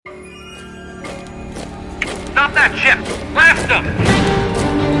Stop that ship! Blast them!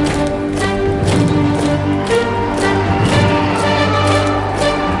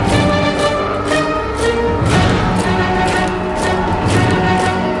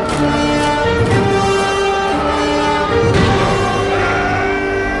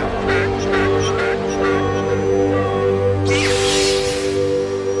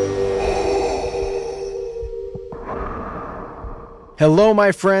 Hello,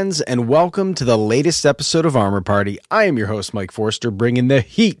 my friends, and welcome to the latest episode of Armor Party. I am your host, Mike Forster, bringing the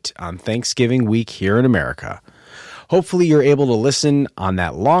heat on Thanksgiving week here in America. Hopefully, you're able to listen on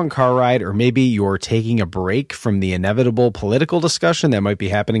that long car ride, or maybe you're taking a break from the inevitable political discussion that might be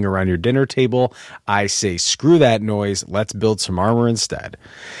happening around your dinner table. I say, screw that noise. Let's build some armor instead.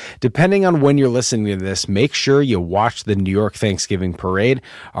 Depending on when you're listening to this, make sure you watch the New York Thanksgiving Parade.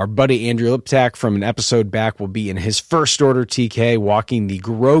 Our buddy Andrew Liptak from an episode back will be in his First Order TK walking the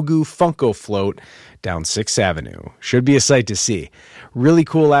Grogu Funko float down 6th Avenue. Should be a sight to see. Really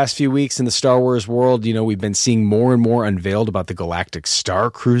cool last few weeks in the Star Wars world. You know, we've been seeing more and more unveiled about the Galactic Star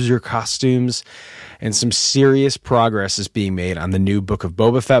Cruiser costumes, and some serious progress is being made on the new Book of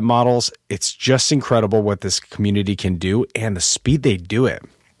Boba Fett models. It's just incredible what this community can do and the speed they do it.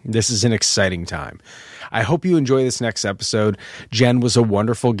 This is an exciting time. I hope you enjoy this next episode. Jen was a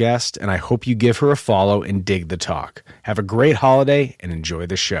wonderful guest, and I hope you give her a follow and dig the talk. Have a great holiday and enjoy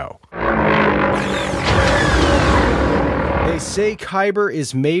the show. They say Kyber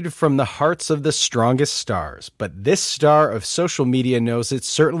is made from the hearts of the strongest stars, but this star of social media knows it's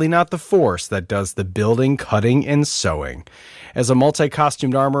certainly not the Force that does the building, cutting, and sewing. As a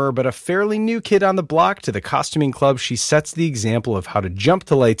multi-costumed armorer, but a fairly new kid on the block to the costuming club, she sets the example of how to jump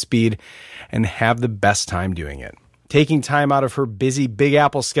to light speed and have the best time doing it. Taking time out of her busy Big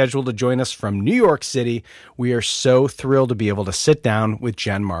Apple schedule to join us from New York City, we are so thrilled to be able to sit down with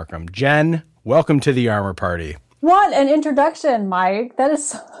Jen Markham. Jen, welcome to the Armor Party. What an introduction, Mike. That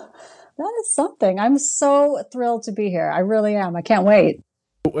is something. I'm so thrilled to be here. I really am. I can't wait.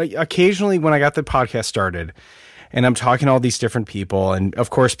 Occasionally when I got the podcast started and I'm talking to all these different people, and of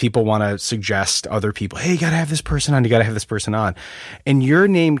course people want to suggest other people, hey, you got to have this person on, you got to have this person on. And your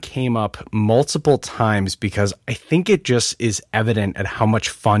name came up multiple times because I think it just is evident at how much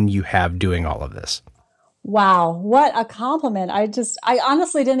fun you have doing all of this. Wow, what a compliment. I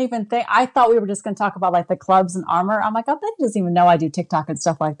honestly didn't even think, I thought we were just going to talk about like the clubs and armor. I'm like, I bet he doesn't even know I do TikTok and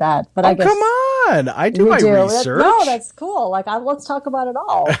stuff like that. But I guess, come on, I do my research. No, that's cool. Like, let's talk about it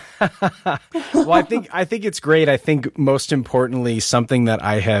all. Well, I think it's great. I think most importantly, something that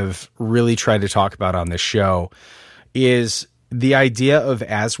I have really tried to talk about on this show is the idea of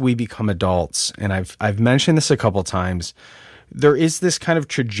as we become adults, and I've mentioned this a couple times, there is this kind of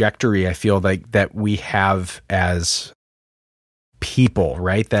trajectory I feel like that we have as people,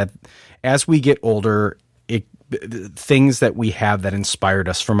 right? That as we get older, things that we have that inspired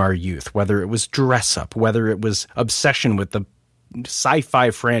us from our youth, whether it was dress up, whether it was obsession with the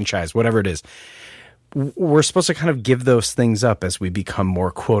sci-fi franchise, whatever it is, we're supposed to kind of give those things up as we become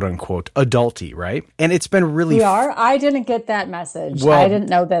more quote unquote adulty, right? And it's been really we are. I didn't get that message. Well, I didn't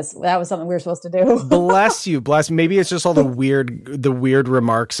know this. That was something we were supposed to do. Bless you. Maybe it's just all the weird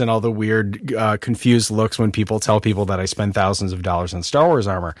remarks and all the weird confused looks when people tell people that I spend thousands of dollars on Star Wars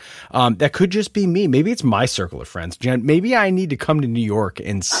armor. That could just be me. Maybe it's my circle of friends. Jen, maybe I need to come to New York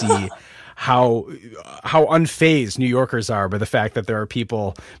and see how unfazed New Yorkers are by the fact that there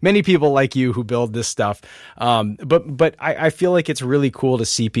are many people like you who build this stuff. But I feel like it's really cool to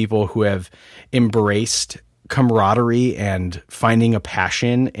see people who have embraced camaraderie and finding a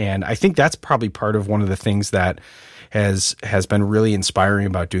passion. And I think that's probably part of one of the things that has been really inspiring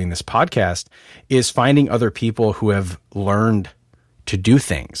about doing this podcast is finding other people who have learned to do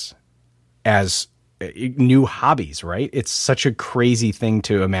things as new hobbies, right? It's such a crazy thing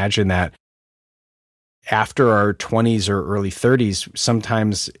to imagine that after our 20s or early 30s,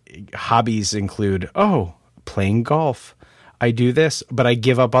 sometimes hobbies include, playing golf. I do this, but I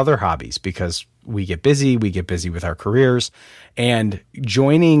give up other hobbies because we get busy with our careers. And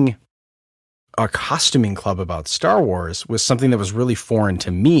joining a costuming club about Star Wars was something that was really foreign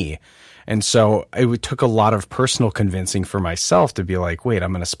to me. And so it took a lot of personal convincing for myself to be like, wait,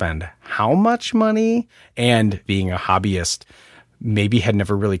 I'm going to spend how much money? And being a hobbyist maybe had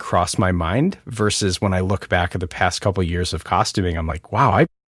never really crossed my mind, versus when I look back at the past couple of years of costuming, I'm like, wow,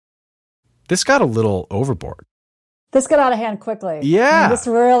 this got a little overboard. This got out of hand quickly. Yeah. This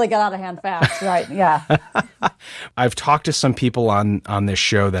really got out of hand fast, right? Yeah. I've talked to some people on this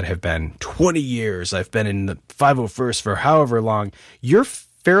show that have been 20 years. I've been in the 501st for however long. You're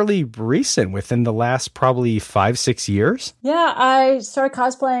fairly recent, within the last probably 5-6 years. Yeah, I started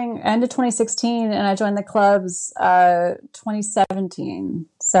cosplaying end of 2016 and I joined the clubs 2017.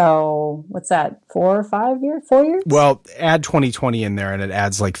 So what's that, 4 or 5 years? 4 years? Well, add 2020 in there and it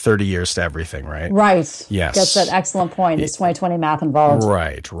adds like 30 years to everything, right? Right. Yes. That's an excellent point. Is 2020 math involved?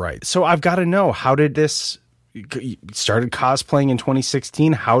 Right. So I've got to know, how did this... You started cosplaying in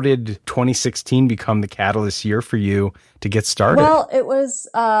 2016. How did 2016 become the catalyst year for you to get started? Well, it was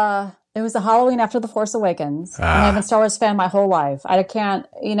the Halloween after The Force Awakens. And I've been a Star Wars fan my whole life. I can't,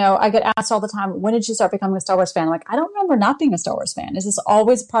 I get asked all the time, when did you start becoming a Star Wars fan? I'm like, I don't remember not being a Star Wars fan. It's just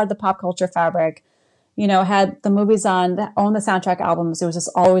always part of the pop culture fabric. Had the movies on, owned the soundtrack albums. It was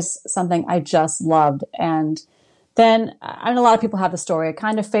just always something I just loved. And then I know a lot of people have the story. It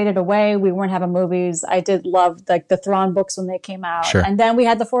kind of faded away. We weren't having movies. I did love the Thrawn books when they came out. Sure. And then we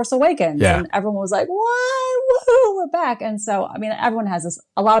had The Force Awakens. Yeah. And everyone was like, why? Woohoo, we're back. And so, everyone has this.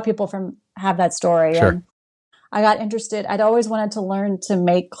 A lot of people have that story. Sure. And I got interested. I'd always wanted to learn to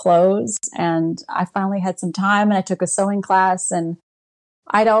make clothes. And I finally had some time and I took a sewing class. And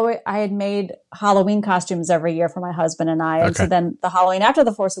I had made Halloween costumes every year for my husband and I. And so then the Halloween after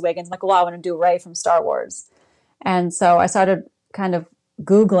The Force Awakens, I'm like, well, I want to do Rey from Star Wars. And so I started kind of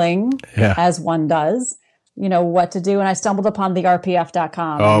Googling, as one does, what to do. And I stumbled upon the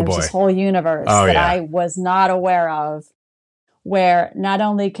RPF.com. Oh, and there's this whole universe that I was not aware of, where not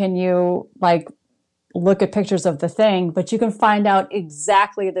only can you look at pictures of the thing, but you can find out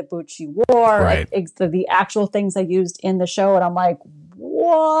exactly the boots she wore, right. the actual things they used in the show. And I'm like,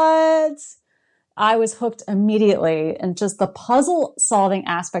 what? I was hooked immediately, and just the puzzle solving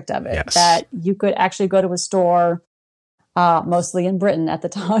aspect of it, that you could actually go to a store, mostly in Britain at the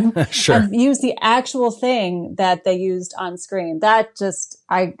time, sure. and use the actual thing that they used on screen. I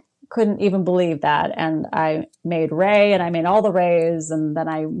couldn't even believe that. And I made Rey, and I made all the Reys, and then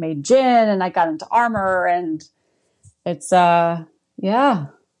I made Jyn, and I got into armor, and it's, that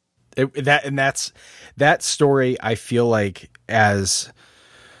story, I feel like, as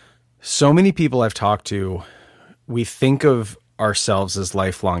so many people I've talked to, we think of ourselves as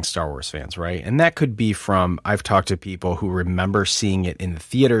lifelong Star Wars fans, right? And that could be from, I've talked to people who remember seeing it in the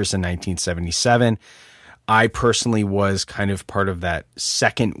theaters in 1977. I personally was kind of part of that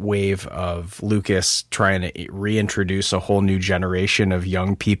second wave of Lucas trying to reintroduce a whole new generation of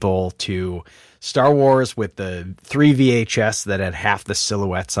young people to Star Wars with the 3 VHS that had half the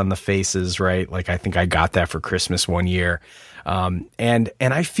silhouettes on the faces, right? Like, I think I got that for Christmas one year. And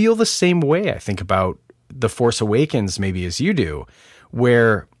I feel the same way, I think, about The Force Awakens, maybe as you do,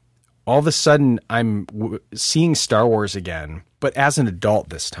 where all of a sudden I'm seeing Star Wars again, but as an adult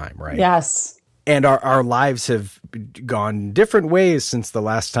this time, right? Yes. And our lives have gone different ways since the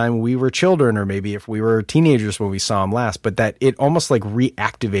last time we were children, or maybe if we were teenagers when we saw them last, but that it almost like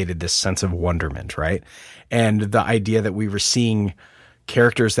reactivated this sense of wonderment, right? And the idea that we were seeing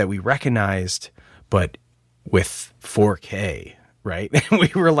characters that we recognized, but with 4K, right? And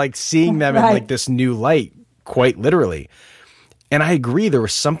we were like seeing them in like this new light, quite literally. And I agree, there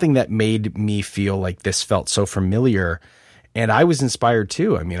was something that made me feel like this felt so familiar. And I was inspired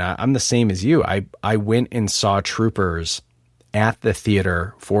too. I mean, I'm the same as you. I went and saw Troopers at the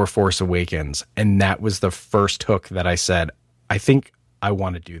theater for Force Awakens. And that was the first hook that I said, I think I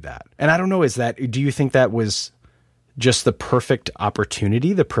want to do that. And I don't know, do you think that was just the perfect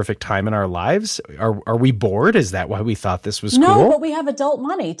opportunity, the perfect time in our lives? Are we bored? Is that why we thought this was cool? No, but we have adult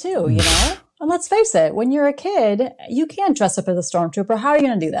money too, And let's face it, when you're a kid, you can't dress up as a stormtrooper. How are you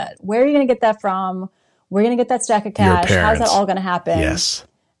going to do that? Where are you going to get that from? Where are you going to get that stack of cash? How's that all going to happen? Yes.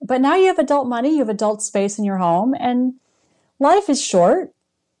 But now you have adult money, you have adult space in your home, and life is short.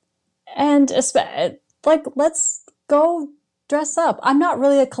 And let's go dress up. I'm not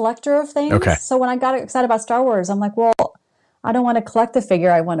really a collector of things. Okay. So when I got excited about Star Wars, I'm like, well, I don't want to collect the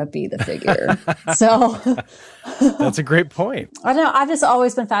figure. I want to be the figure. So that's a great point. I don't know. I've just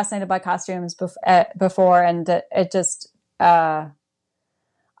always been fascinated by costumes before. And it just, I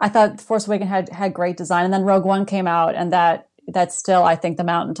thought Force Awakens had great design. And then Rogue One came out, and that's still, I think, the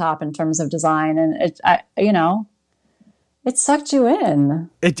mountaintop in terms of design. And it sucked you in.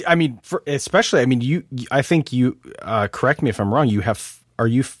 I think you, correct me if I'm wrong, are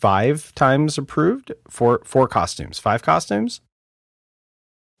you 5 times approved for 4 costumes? 5 costumes?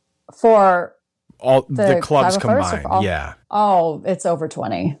 For all the clubs combined, yeah. Oh, it's over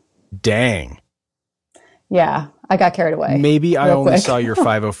 20. Dang. Yeah, I got carried away. Maybe I only saw your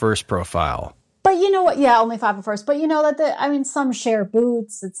 501st profile. But you know what? Yeah, only 501st. But you know that some share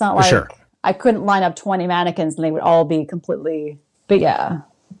boots. It's not like sure. I couldn't line up 20 mannequins and they would all be completely. But yeah.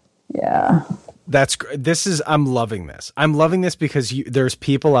 I'm loving this. I'm loving this because there's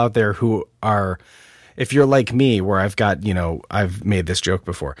people out there who are, if you're like me, where I've got, I've made this joke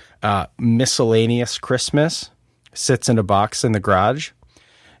before, miscellaneous Christmas sits in a box in the garage.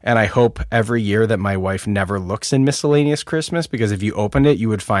 And I hope every year that my wife never looks in miscellaneous Christmas, because if you opened it, you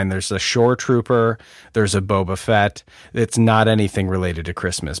would find there's a Shore Trooper, there's a Boba Fett. It's not anything related to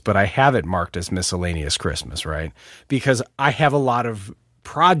Christmas, but I have it marked as miscellaneous Christmas, right? Because I have a lot of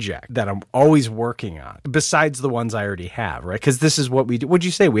project that I'm always working on besides the ones I already have, right? Because this is what we do. What'd you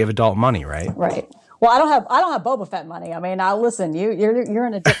say? We have adult money, right? Right. Well, I don't have Boba Fett money. I mean, now listen, you're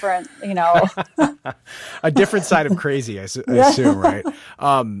in a different, a different side of crazy, I assume, right?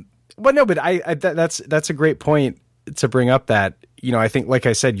 But no, but that's a great point to bring up. That I think, like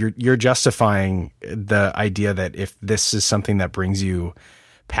I said, you're justifying the idea that if this is something that brings you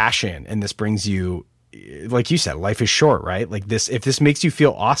passion and this brings you, like you said, life is short, right? Like this, if this makes you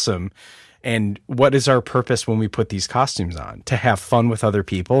feel awesome. And what is our purpose when we put these costumes on? To have fun with other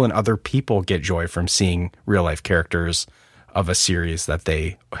people, and other people get joy from seeing real life characters of a series that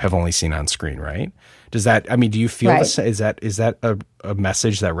they have only seen on screen, right? Do you feel this? Is that a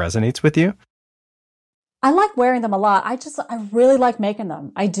message that resonates with you? I like wearing them a lot. I really like making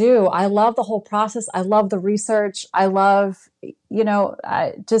them. I do. I love the whole process. I love the research. I love,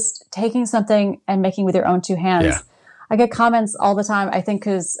 just taking something and making with your own two hands. Yeah. I get comments all the time, I think,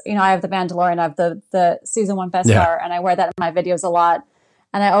 because, I have the Mandalorian, I have the season 1 Beskar, and I wear that in my videos a lot.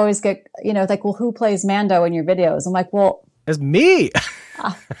 And I always get, like, well, who plays Mando in your videos? I'm like, well, it's me.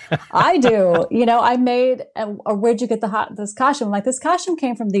 I do. I made, or where'd you get this costume? I'm like, this costume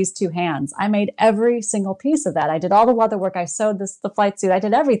came from these two hands. I made every single piece of that. I did all the leather work. I sewed the flight suit. I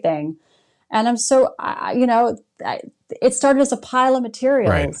did everything. And I'm so, it started as a pile of materials.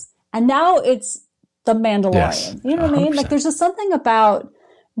 Right. And now it's the Mandalorian. Yes, you know what 100%. I mean? Like, there's just something about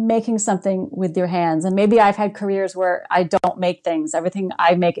making something with your hands. And maybe I've had careers where I don't make things. Everything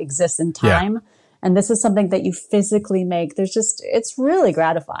I make exists in time. Yeah. And this is something that you physically make. It's really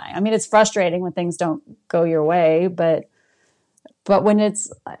gratifying. I mean, it's frustrating when things don't go your way, but when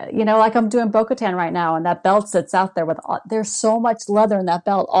it's, like I'm doing Bo-Katan right now, and that belt sits out there there's so much leather in that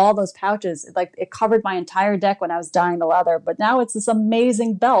belt, all those pouches, like it covered my entire deck when I was dyeing the leather, but now it's this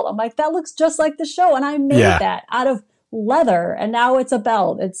amazing belt. I'm like, that looks just like the show. And I made that out of leather, and now it's a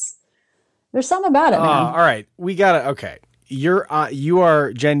belt. There's something about it, man. All right. Okay. You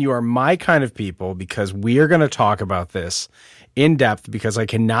are, Jen, you are my kind of people, because we are going to talk about this in depth, because I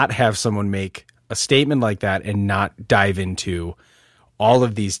cannot have someone make a statement like that and not dive into all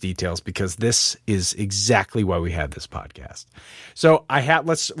of these details, because this is exactly why we had this podcast. So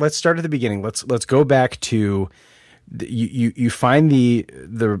let's start at the beginning. Let's go back to you find the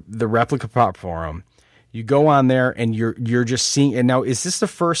Replica Pop Forum. You go on there and you're just seeing. And now, is this the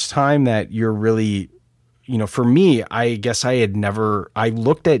first time that you're really, for me, I guess I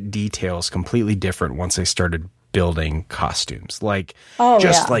looked at details completely different once I started building costumes. Like,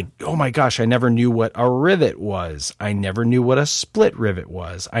 like, oh my gosh, I never knew what a rivet was. I never knew what a split rivet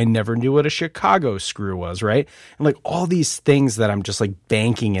was. I never knew what a Chicago screw was, right? And like all these things that I'm just like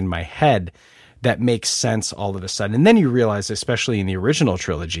banking in my head that makes sense all of a sudden. And then you realize, especially in the original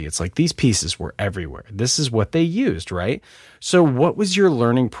trilogy, it's like these pieces were everywhere. This is what they used, right? So what was your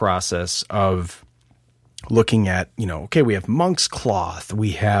learning process of looking at, okay, we have monk's cloth,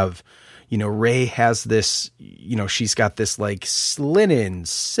 we have, Rey has this, she's got this like linen,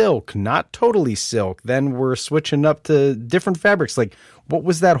 silk, not totally silk. Then we're switching up to different fabrics. Like, what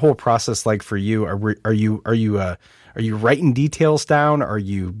was that whole process like for you? Are you writing details down? Are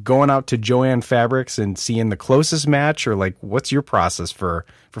you going out to Joann Fabrics and seeing the closest match? Or like, what's your process for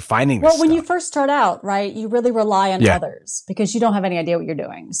finding this when stuff? You first start out, right, you really rely on others because you don't have any idea what you're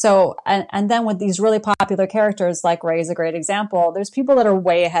doing. So, and then with these really popular characters, like Rey is a great example, there's people that are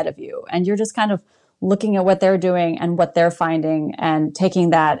way ahead of you, and you're just kind of looking at what they're doing and what they're finding and taking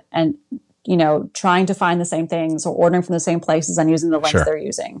that and, trying to find the same things or ordering from the same places and using the links they're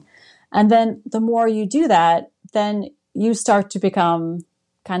using. And then the more you do that, then you start to become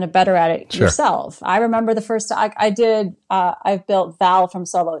kind of better at it yourself. I remember the first I've built Val from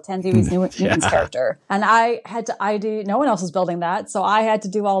Solo, Tendi's Newton's character. And I had to ID, no one else was building that. So I had to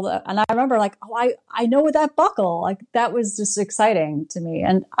do and I remember like, I know with that buckle, like that was just exciting to me.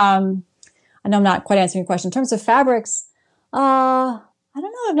 And I know I'm not quite answering your question. In terms of fabrics, I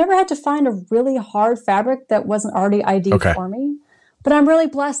don't know. I've never had to find a really hard fabric that wasn't already ID'd for me. But I'm really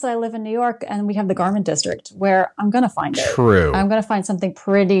blessed that I live in New York and we have the Garment District where I'm going to find it. True. I'm going to find something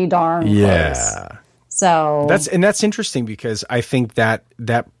pretty darn close. So that's interesting, because I think that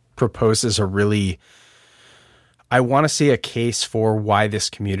proposes I want to see a case for why this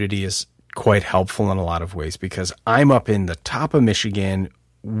community is quite helpful in a lot of ways because I'm up in the top of Michigan.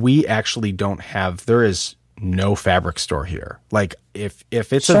 We actually don't have, there is no fabric store here. Like if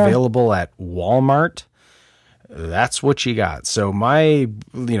it's available at Walmart, that's what you got. So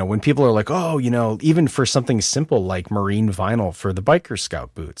when people are like, oh, even for something simple like marine vinyl for the Biker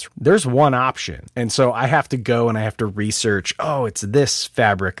Scout boots, there's one option. And so I have to go and I have to research, oh, it's this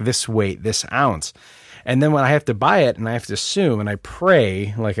fabric, this weight, this ounce. And then when I have to buy it and I have to assume and I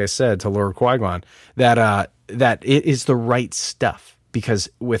pray, like I said, to Lord Qui-Gon, that it is the right stuff. Because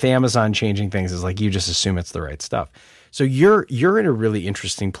with Amazon changing things, it's like you just assume it's the right stuff. So you're in a really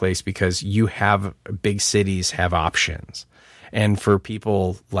interesting place because you have big cities have options. And for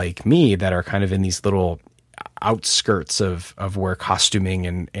people like me that are kind of in these little outskirts of where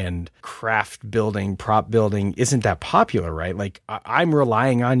costuming and craft building, prop building isn't that popular, right? Like I'm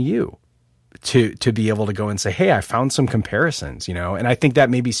relying on you to be able to go and say, hey, I found some comparisons, and I think that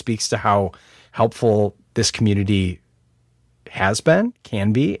maybe speaks to how helpful this community has been,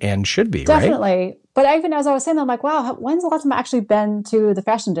 can be, and should be. Definitely. Right? But even as I was saying, I'm like, wow, when's the last time I've actually been to the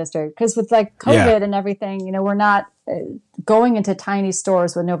fashion district? Because with like COVID and everything, we're not going into tiny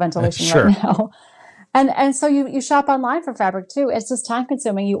stores with no ventilation right now. And so you shop online for fabric too. It's just time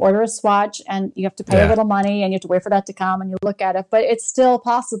consuming. You order a swatch and you have to pay a little money and you have to wait for that to come and you look at it. But it's still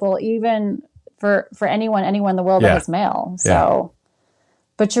possible even for anyone in the world that has mail. So,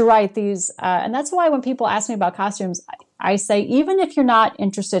 but you're right. And that's why when people ask me about costumes, I say, even if you're not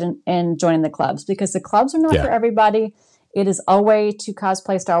interested in joining the clubs, because the clubs are not for everybody, it is a way to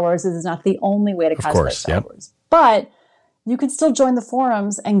cosplay Star Wars. It is not the only way to cosplay Star Wars. But you can still join the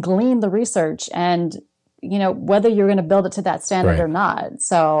forums and glean the research and, whether you're going to build it to that standard or not.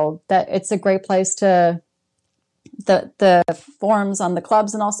 So that it's a great place to, the forums on the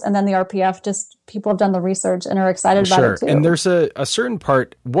clubs and then the RPF, just people have done the research and are excited about it too. And there's a certain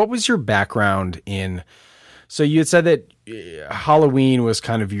part, what was your background in? So you had said that Halloween was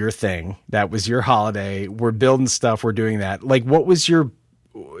kind of your thing. That was your holiday. We're building stuff. We're doing that. Like, what was to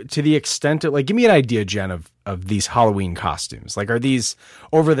the extent of, like, give me an idea, Jen, of these Halloween costumes. Like, are these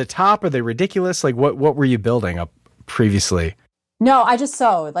over the top? Are they ridiculous? Like, what were you building up previously? No, I just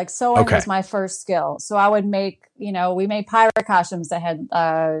sewed. Like, sewing was my first skill. So I would make, we made pirate costumes that had,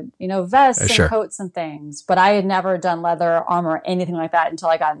 vests and coats and things. But I had never done leather, armor, anything like that until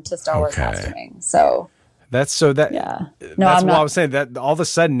I got into Star Wars costuming. So... That's what I was saying, that all of a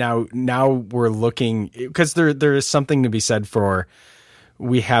sudden now we're looking, because there is something to be said for,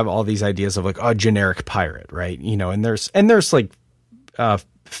 we have all these ideas of like a generic pirate, right? And there's like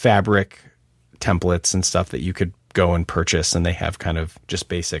fabric templates and stuff that you could go and purchase, and they have kind of just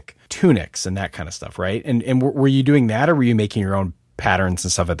basic tunics and that kind of stuff, right? And were you doing that, or were you making your own patterns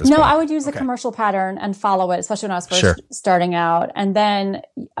and stuff at this point? No, I would use a commercial pattern and follow it, especially when I was first starting out. And then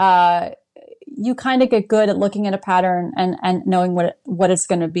you kind of get good at looking at a pattern and knowing what it's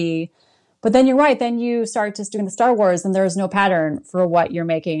going to be. But then you're right. Then you start just doing the Star Wars and there's no pattern for what you're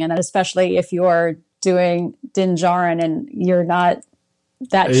making. And especially if you're doing Din Djarin and you're not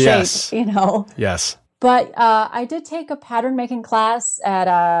that shape, Yes. But I did take a pattern making class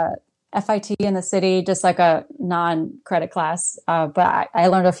at FIT in the city, just like a non-credit class. But I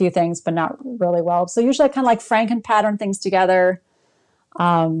learned a few things, but not really well. So usually I kind of like Franken pattern things together.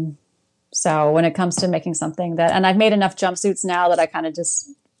 So when it comes to making something and I've made enough jumpsuits now that I kind of just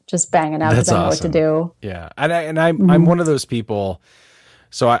bang it out because I know what to do. Yeah. And I'm one of those people.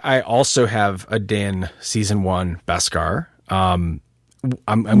 So I also have a Din season 1 Beskar. I'm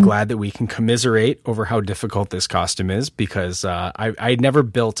glad that we can commiserate over how difficult this costume is, because I had never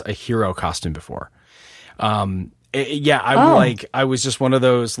built a hero costume before. I was just one of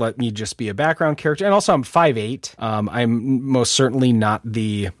those, let me just be a background character. And also I'm 5'8". I'm most certainly not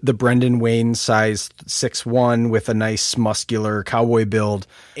the Brendan Wayne size 6'1" with a nice muscular cowboy build.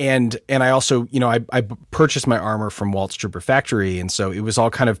 And I also, I purchased my armor from Walt's Trooper Factory. And so it was all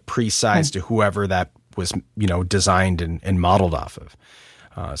kind of pre-sized to whoever that was, designed and modeled off of.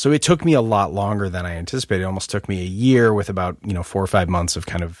 So it took me a lot longer than I anticipated. It almost took me a year, with about 4 or 5 months of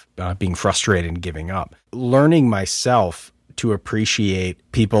kind of being frustrated and giving up. Learning myself to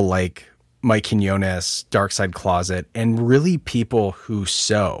appreciate people like Mike Quinones, Darkside Closet, and really people who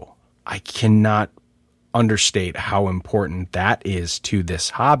sew. I cannot understate how important that is to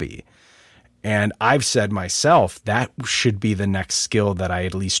this hobby. And I've said myself that should be the next skill that I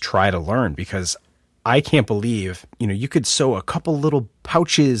at least try to learn, because I can't believe, you could sew a couple little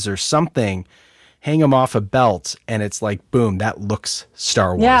pouches or something, hang them off a belt, and it's like, boom, that looks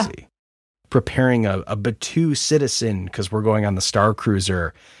Star Warsy. preparing a Batuu Citizen because we're going on the Star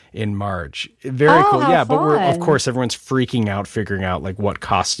Cruiser in March. Very cool. Yeah, but of course everyone's freaking out, figuring out like what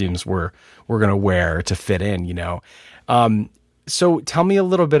costumes we're gonna wear to fit in, you know. So tell me a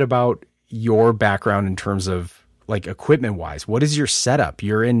little bit about your background in terms of like equipment wise. What is your setup?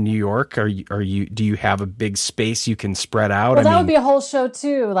 You're in New York. Do you have a big space you can spread out? Well, that would be a whole show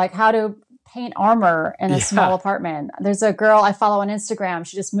too, like how to paint armor in a small apartment. There's a girl I follow on Instagram.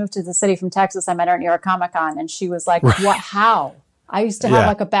 She just moved to the city from Texas. I met her at New York Comic Con and she was like, what, how? I used to have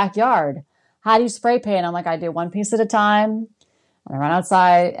like a backyard. How do you spray paint? I'm like, I do one piece at a time. And I run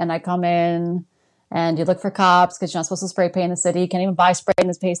outside and I come in and you look for cops because you're not supposed to spray paint in the city. You can't even buy spray in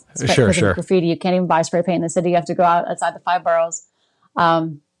this place. Sure. Graffiti. You can't even buy spray paint in the city. You have to go outside the 5 boroughs.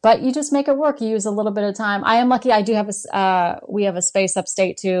 But you just make it work. You use a little bit of time. I am lucky. I do have we have a space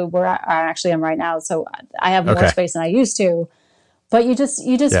upstate too, where I actually am right now. So I have more space than I used to. But you just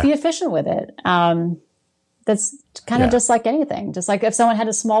be efficient with it. That's kind of just like anything. Just like if someone had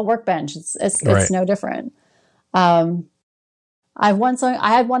a small workbench, it's no different. I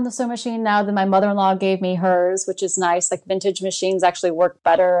had one sewing machine now that my mother-in-law gave me hers, which is nice. Like vintage machines actually work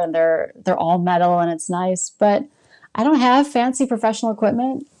better and they're all metal and it's nice. But I don't have fancy professional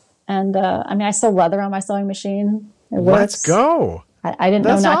equipment. And I mean, I sew leather on my sewing machine. It works. Let's go. I didn't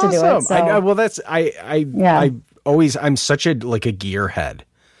know not to do it. So. I'm such a gearhead.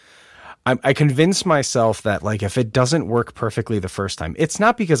 I convince myself that like if it doesn't work perfectly the first time, it's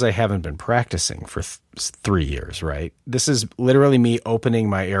not because I haven't been practicing for 3 years, right? This is literally me opening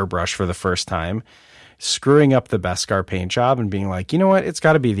my airbrush for the first time, screwing up the Beskar paint job and being like, you know what? It's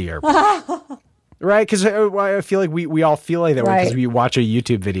got to be the airbrush. Right? Because I feel like we all feel like that because we watch a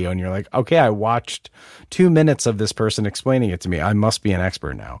YouTube video and you're like, okay, I watched 2 minutes of this person explaining it to me. I must be an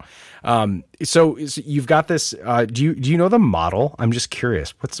expert now. So you've got this. Do you know the model? I'm just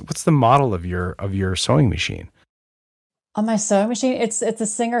curious. What's the model of your sewing machine? On my sewing machine, it's a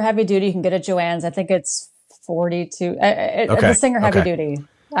Singer Heavy Duty. You can get at Joann's. I think it's 42. It's a Singer Heavy Duty.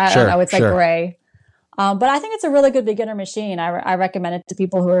 I don't know. It's like gray. But I think it's a really good beginner machine. I recommend it to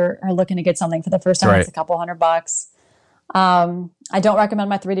people who are looking to get something for the first time. It's a couple $100. I don't recommend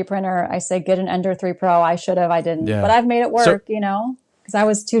my 3D printer. I say get an Ender 3 Pro. I should have. I didn't. Yeah. But I've made it work, because I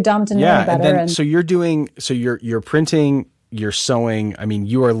was too dumb to know better. So you're printing, you're sewing. I mean,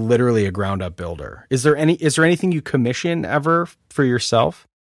 you are literally a ground up builder. Is there anything you commission ever for yourself?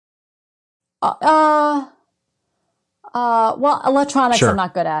 Well, electronics I'm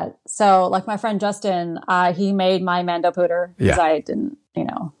not good at. So like my friend Justin, he made my Mando Pooter because I didn't,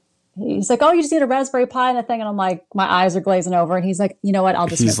 he's like, oh, you just need a Raspberry Pi and a thing. And I'm like, my eyes are glazing over. And he's like, you know what? I'll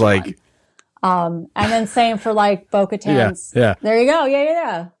just, and then same for like Bo-Katan's. Yeah. There you go.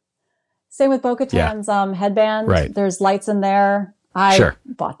 Yeah. Same with Bo-Katan's headband. Right. There's lights in there. I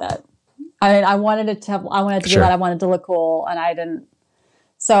bought that. I mean, I wanted to do that. I wanted to look cool and I didn't.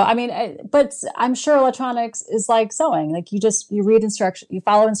 So, I mean, but I'm sure electronics is like sewing. Like you read instructions, you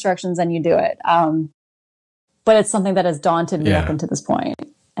follow instructions and you do it. But it's something that has daunted me up until this point.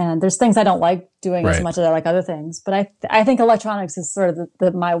 And there's things I don't like doing as much as I like other things. But I think electronics is sort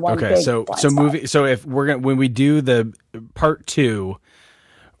of my one big blind spot. So if when we do the part 2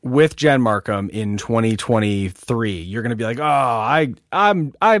 with Jen Markham in 2023, you're going to be like, oh,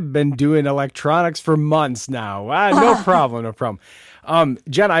 I've been doing electronics for months now. No problem.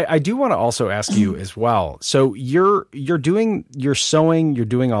 Jen, I do want to also ask you as well. So you're sewing, you're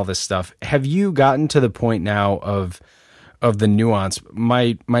doing all this stuff. Have you gotten to the point now of the nuance?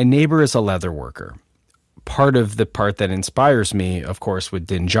 My neighbor is a leather worker. Part that inspires me, of course, with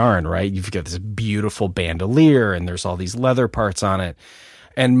Din Djarin, right? You've got this beautiful bandolier and there's all these leather parts on it.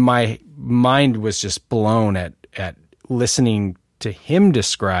 And my mind was just blown at listening to him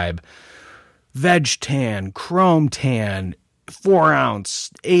describe veg tan, chrome tan, 4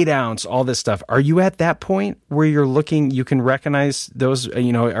 ounce, 8 ounce, all this stuff. Are you at that point where you're looking, you can recognize those,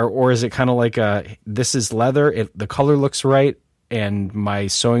 or is it kind of like this is leather, the color looks right, and my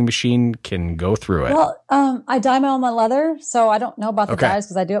sewing machine can go through it? Well, I dye my own leather, so I don't know about the dyes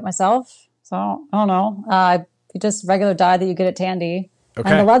because I do it myself. So I don't know. Just regular dye that you get at Tandy. And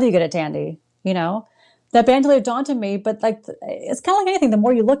the leather you get at Tandy, that bandolier daunted me, but like, it's kind of like anything. The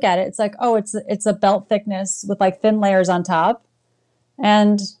more you look at it, it's like, oh, it's a belt thickness with like thin layers on top.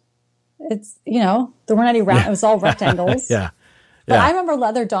 And it's, there weren't any round, it was all rectangles. But I remember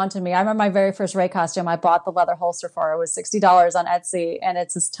leather daunted me. I remember my very first Ray costume. I bought the leather holster for it. It was $60 on Etsy. And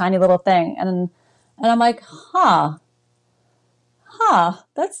it's this tiny little thing. And I'm like,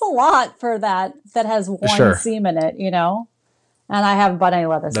 that's a lot for that has one seam in it, And I haven't bought any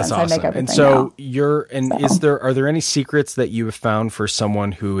leather since. Awesome. I make everything and so now. Are there any secrets that you have found for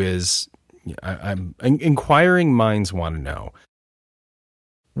someone who is, I'm inquiring minds want to know,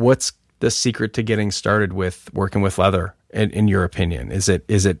 what's the secret to getting started with working with leather, in your opinion? Is it?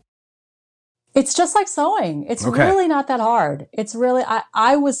 It's just like sewing. It's really not that hard. It's really,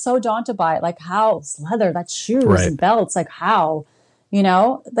 I was so daunted by it. Like, how? Leather, that's shoes and belts. Like, how? You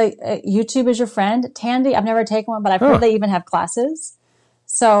know, YouTube is your friend. Tandy, I've never taken one, but I've heard they even have classes.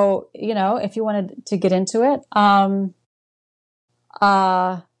 So, you know, if you wanted to get into it,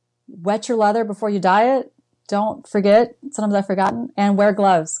 wet your leather before you dye it. Don't forget. Sometimes I've forgotten. And wear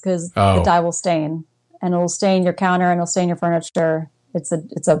gloves, because the dye will stain, and it will stain your counter, and it'll stain your furniture. It's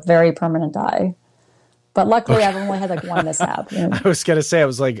a very permanent dye. But luckily, I've only had like one mishap. I was going to say,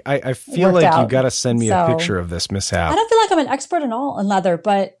 I feel like you got to send me a picture of this mishap. I don't feel like I'm an expert in leather,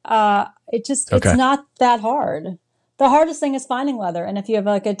 but it's not that hard. The hardest thing is finding leather. And if you have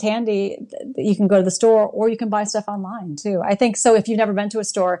like a Tandy, you can go to the store, or you can buy stuff online too. I think so. If you've never been to a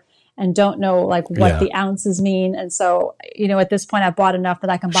store and don't know like what the ounces mean. And so, you know, at this point I've bought enough that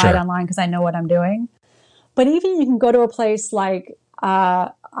I can buy it online because I know what I'm doing. But even you can go to a place like,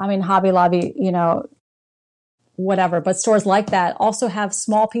 Hobby Lobby, you know, whatever, but stores like that also have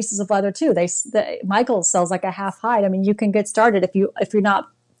small pieces of leather too. Michaels sells like a half hide. I mean, you can get started if you're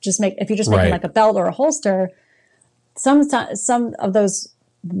just making like a belt or a holster. Some of those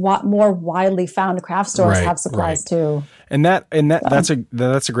more widely found craft stores have supplies too. And that's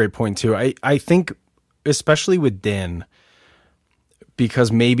a great point too. I think especially with Din,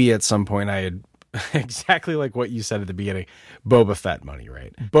 because maybe at some point I had exactly like what you said at the beginning, Boba Fett money,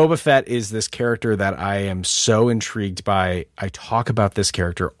 right? Boba Fett is this character that I am so intrigued by. I talk about this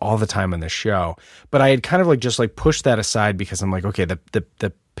character all the time on the show, but I had kind of like just like pushed that aside because I'm like, okay,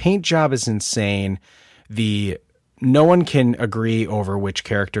 the paint job is insane. No one can agree over which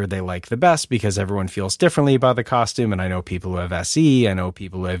character they like the best because everyone feels differently about the costume. And I know people who have SE, I know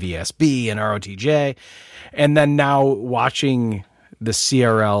people who have ESB and ROTJ. And then now watching the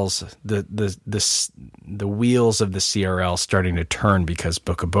CRLs, the wheels of the CRL starting to turn because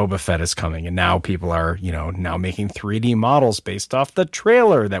Book of Boba Fett is coming. And now people are, you know, now making 3D models based off the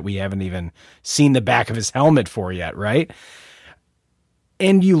trailer that we haven't even seen the back of his helmet for yet, right?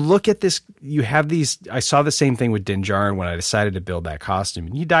 And you look at this, you have these, I saw the same thing with Din Djarin when I decided to build that costume.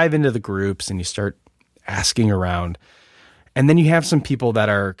 And you dive into the groups and you start asking around. And then you have some people that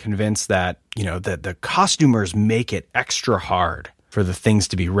are convinced that, you know, that the costumers make it extra hard for the things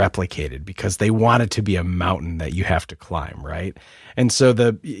to be replicated because they want it to be a mountain that you have to climb, right? And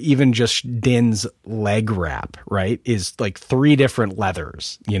so even just Din's leg wrap, right, is like 3 different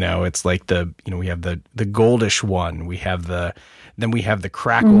leathers. You know, it's like we have the goldish one, then we have the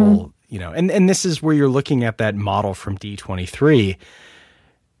crackle, you know, and this is where you're looking at that model from D23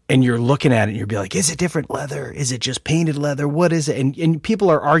 and you're looking at it and you'll be like, is it different leather? Is it just painted leather? What is it? And people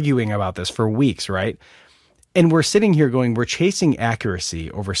are arguing about this for weeks, right? And we're sitting here going, we're chasing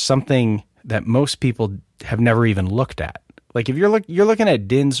accuracy over something that most people have never even looked at. Like if you're looking at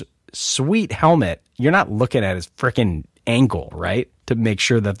Din's sweet helmet, you're not looking at his freaking ankle, right? To make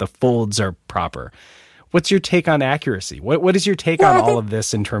sure that the folds are proper. What's your take on accuracy? What is your take on all of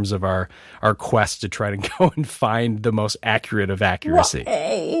this in terms of our quest to try to go and find the most accurate of accuracy?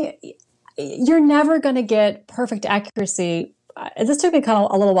 Well, you're never going to get perfect accuracy. This took me kind of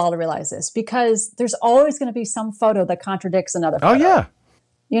a little while to realize this because there's always going to be some photo that contradicts another photo. Oh yeah.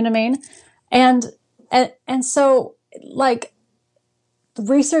 You know what I mean? And so like the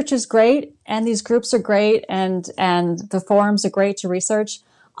research is great and these groups are great and the forums are great to research.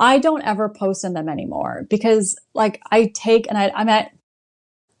 I don't ever post in them anymore because like I take and I'm at,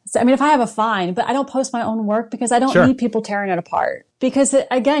 I mean, if I have a fine, but I don't post my own work because I don't need people tearing it apart because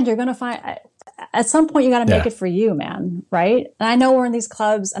again, you're going to find at some point you got to make it for you, man. Right. And I know we're in these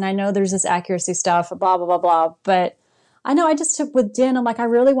clubs and I know there's this accuracy stuff, blah, blah, blah, blah. But I know I just took with Din, I'm like, I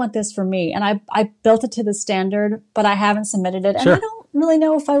really want this for me. And I built it to the standard, but I haven't submitted it. And I don't really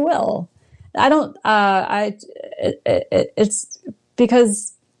know if I will. I don't, it's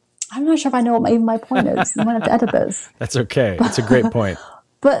because I'm not sure if I know what even my point is. I'm going to have to edit this. That's okay. It's a great point.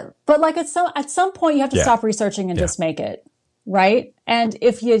 But like at some point you have to stop researching and just make it. Right. And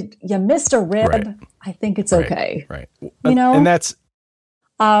if you missed a rib, I think it's okay. Right. You know, and that's,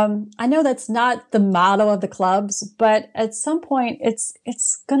 I know that's not the motto of the clubs, but at some point it's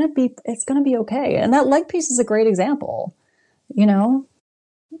going to be okay. And that leg piece is a great example. You know,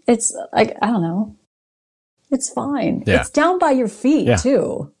 it's like, I don't know. It's fine. Yeah. It's down by your feet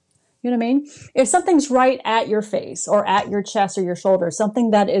too. You know what I mean? If something's right at your face or at your chest or your shoulder,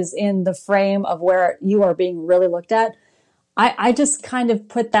 something that is in the frame of where you are being really looked at, I just kind of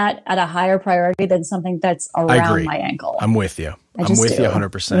put that at a higher priority than something that's around my ankle. I'm with you. I'm with you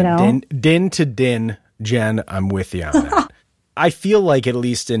 100%. You know? Din to din, Jen, I'm with you on that. I feel like, at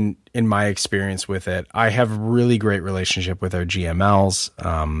least in my experience with it, I have a really great relationship with our GMLs.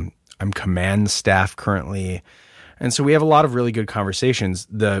 I'm command staff currently. And so we have a lot of really good conversations.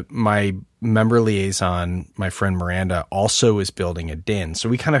 My member liaison, my friend Miranda, also is building a DIN. So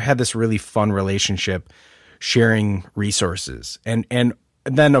we kind of had this really fun relationship, sharing resources. And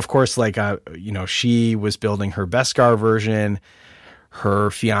then, of course, like, she was building her Beskar version.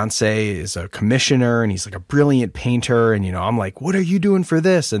 Her fiance is a commissioner and he's like a brilliant painter. And, I'm like, what are you doing for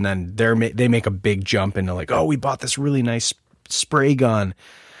this? And then they make a big jump into like, oh, we bought this really nice spray gun.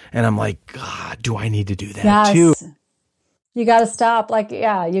 And I'm like, God, do I need to do that too? You got to stop. Like,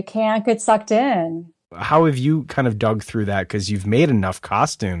 yeah, you can't get sucked in. How have you kind of dug through that? Because you've made enough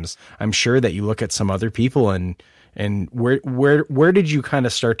costumes. I'm sure that you look at some other people and where did you kind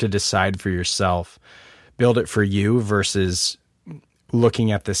of start to decide for yourself, build it for you versus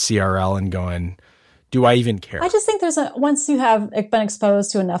looking at the CRL and going, do I even care? I just think once you have been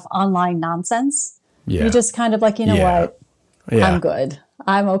exposed to enough online nonsense, you just kind of like, what? Yeah. I'm good.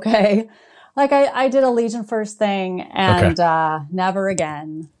 I'm okay. Like I did a Legion first thing and never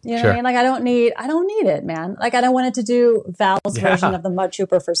again. You know what I mean? Like I don't need it, man. Like I don't want it to do Val's version of the Mud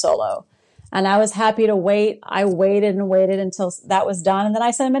Trooper for solo. And I was happy to wait. I waited and waited until that was done. And then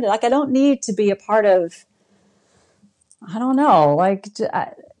I submitted. Like I don't need to be a part of, I don't know, like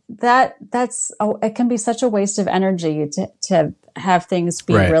it can be such a waste of energy to have things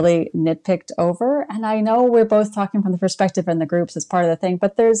be really nitpicked over. And I know we're both talking from the perspective in the groups as part of the thing,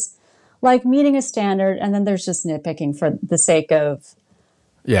 but there's like meeting a standard and then there's just nitpicking for the sake of,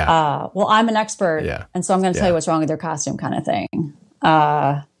 well, I'm an expert and so I'm going to tell you what's wrong with your costume kind of thing.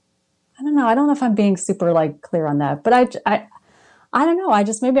 I don't know. I don't know if I'm being super like clear on that, but I don't know.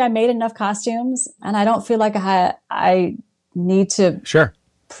 Maybe I made enough costumes and I don't feel like I need to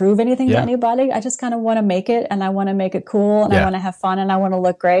prove anything to anybody. I just kind of want to make it and I want to make it cool and I want to have fun and I want to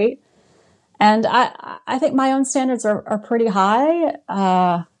look great. And I think my own standards are pretty high.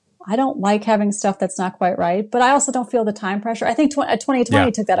 I don't like having stuff that's not quite right, but I also don't feel the time pressure. I think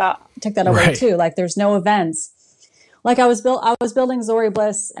 2020 took that away too. Like there's no events. Like I was building Zori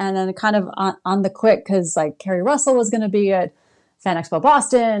Bliss and then kind of on the quick because like Carrie Russell was going to be at Fan Expo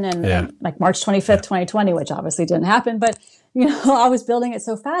Boston and like March 25th, 2020, which obviously didn't happen. But, I was building it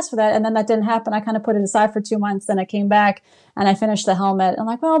so fast for that. And then that didn't happen. I kind of put it aside for 2 months. Then I came back and I finished the helmet. I'm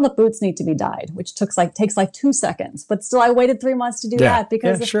like, well, the boots need to be dyed, which takes like 2 seconds. But still, I waited 3 months to do that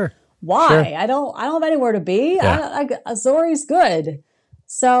because why? Sure. I don't have anywhere to be. Zori's good.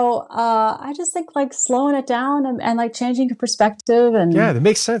 So I just think like slowing it down and like changing your perspective and that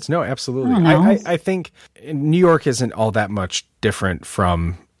makes sense. No, absolutely. I think New York isn't all that much different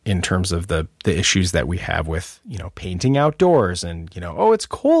from in terms of the issues that we have with painting outdoors and it's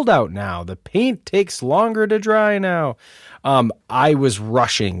cold out now. The paint takes longer to dry now. I was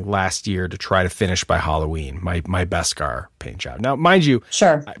rushing last year to try to finish by Halloween my Beskar paint job. Now, mind you,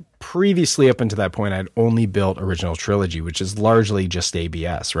 previously up until that point, I'd only built Original Trilogy, which is largely just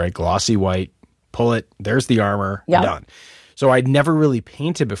ABS, right? Glossy white, pull it, there's the armor, done. So I'd never really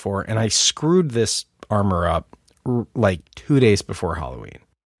painted before, and I screwed this armor up like 2 days before Halloween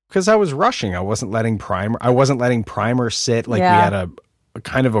because I was rushing. I wasn't letting primer sit. Like we had a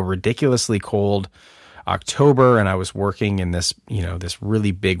kind of a ridiculously cold October, and I was working in this, this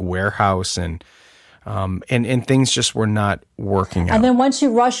really big warehouse, and things just were not working out. And then once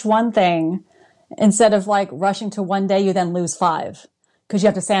you rush one thing, instead of like rushing to one day, you then lose 5 because you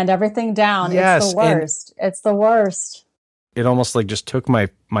have to sand everything down. Yes, it's the worst. It's the worst. It almost like just took my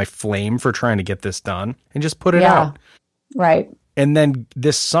flame for trying to get this done and just put it out. Right. And then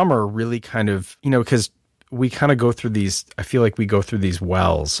this summer really kind of, because we kind of go through these, I feel like we go through these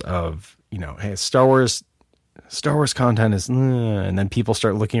wells of, hey, Star Wars content is, and then people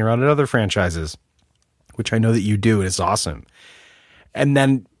start looking around at other franchises, which I know that you do, and it's awesome. And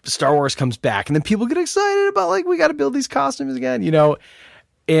then Star Wars comes back, and then people get excited about like, we got to build these costumes again,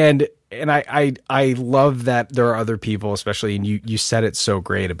 and I love that there are other people, especially, and you said it so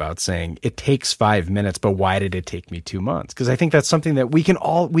great about saying it takes 5 minutes, but why did it take me 2 months? Because I think that's something that we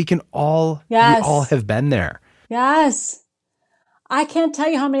all have been there. Yes. I can't tell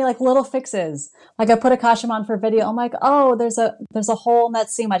you how many like little fixes. Like I put a costume on for video. I'm like, oh, there's a hole in that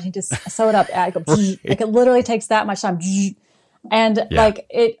seam. I need to sew it up. I go, like it literally takes that much time. And like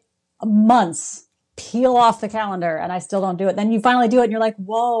it months peel off the calendar and I still don't do it. Then you finally do it and you're like,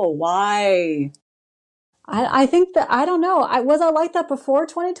 whoa, why? I think that, I don't know. Was I like that before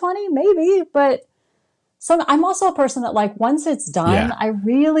 2020? Maybe, but So I'm also a person that like once it's done, Yeah. I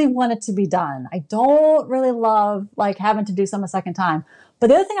really want it to be done. I don't really love like having to do something a second time. But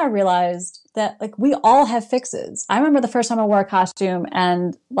the other thing I realized that like we all have fixes. I remember the first time I wore a costume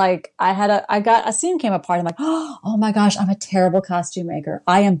and like I got a scene came apart. I'm like, oh my gosh, I'm a terrible costume maker.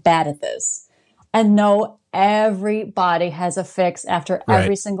 I am bad at this. And no, everybody has a fix after Right.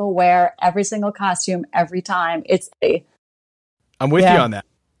 every single wear, every single costume, every time. I'm with Yeah. you on that.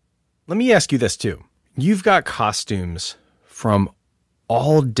 Let me ask you this too. You've got costumes from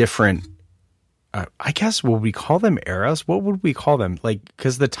all different, I guess, would we call them eras? What would we call them? Like,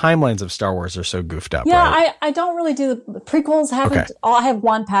 because the timelines of Star Wars are so goofed up. Yeah, right? I don't really do the prequels. Okay. I have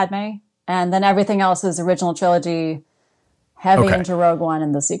one Padme, and then everything else is original trilogy, heavy Okay. into Rogue One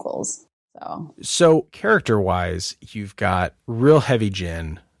and the sequels. So character-wise, you've got real heavy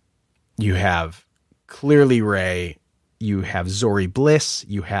Jyn. You have clearly Rey. You have Zori Bliss.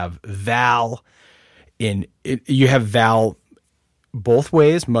 You have Val. You have Val both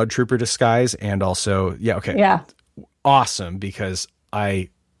ways, Mud Trooper disguise, and also Yeah. awesome, because I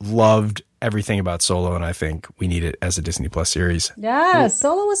loved everything about Solo, and I think we need it as a Disney Plus series. Yeah,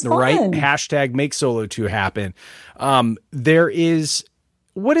 Solo was fun. Right? Hashtag make Solo 2 happen.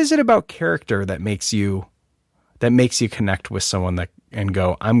 What is it about character that makes you connect with someone and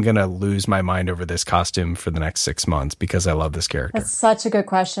go, I'm going to lose my mind over this costume for the next 6 months because I love this character? That's such a good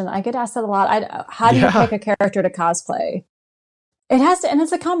question. I get asked that a lot. How do you pick a character to cosplay? It has to, and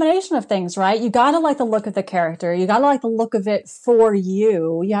it's a combination of things, right? You got to like the look of the character. You got to like the look of it for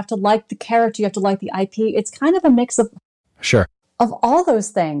you. You have to like the character. You have to like the IP. It's kind of a mix of Sure. of all those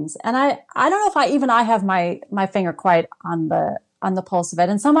things. And I don't know if I have my finger quite on the pulse of it.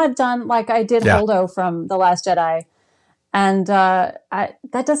 And some I've done, like I did Holdo from The Last Jedi. And that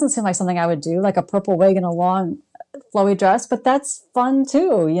doesn't seem like something I would do, like a purple wig and a long flowy dress, but that's fun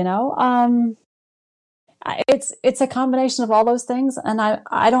too, you know? It's a combination of all those things. And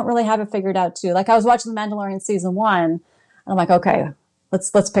I don't really have it figured out too. Like I was watching The Mandalorian season 1 and I'm like, okay,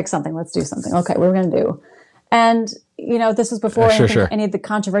 let's pick something. Let's do something. Okay, what are we going to do? And, you know, this was before any of the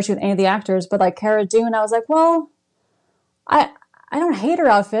controversy with any of the actors, but like Cara Dune, I was like, well, I don't hate her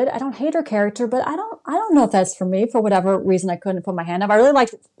outfit. I don't hate her character, but I don't know if that's for me for whatever reason. I couldn't put my hand up. I really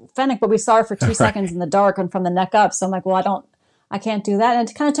liked Fennec, but we saw her for 2 seconds in the dark and from the neck up. So I'm like, well, I can't do that. And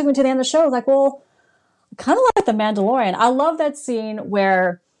it kind of took me to the end of the show. Like, well, kind of like The Mandalorian. I love that scene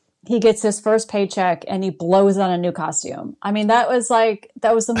where he gets his first paycheck and he blows it on a new costume. I mean, that was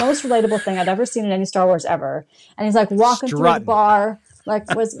the most relatable thing I'd ever seen in any Star Wars ever. And he's like walking through the bar, like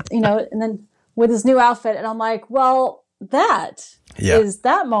and then with his new outfit. And I'm like, well, that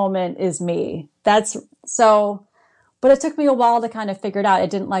moment is me. That's so, but it took me a while to kind of figure it out.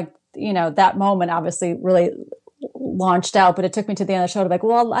 It didn't that moment obviously really launched out, but it took me to the end of the show to be like,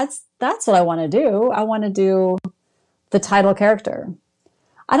 well, that's what I want to do. I want to do the title character.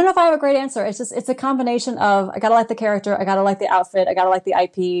 I don't know if I have a great answer. It's a combination of, I got to like the character. I got to like the outfit. I got to like the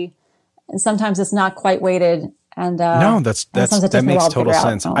IP. And sometimes it's not quite weighted. And no, that makes total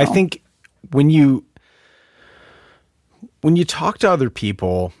sense. I think when you talk to other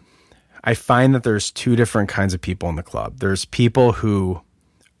people, I find that there's two different kinds of people in the club. There's people who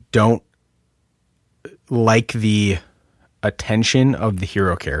don't like the attention of the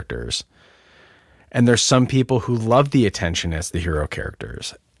hero characters. And there's some people who love the attention as the hero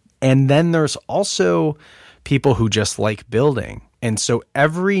characters. And then there's also people who just like building. And so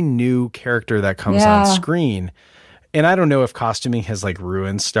every new character that comes on screen, and I don't know if costuming has like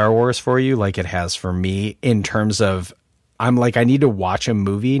ruined Star Wars for you like it has for me, in terms of I'm like, I need to watch a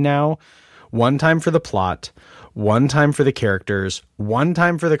movie now, one time for the plot, one time for the characters, one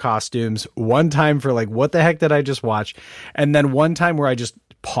time for the costumes, one time for like, what the heck did I just watch? And then one time where I just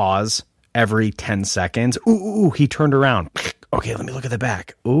pause every 10 seconds. Ooh, he turned around. Okay, let me look at the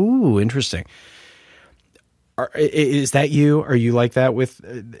back. Ooh, interesting. Is that you? Are you like that with,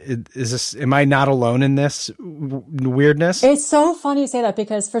 am I not alone in this weirdness? It's so funny you say that,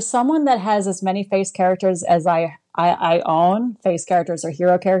 because for someone that has as many face characters as I own, face characters or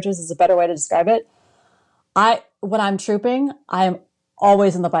hero characters is a better way to describe it. When I'm trooping, I'm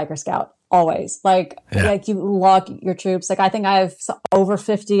always in the biker scout. Always. Like you lock your troops. Like I think I have over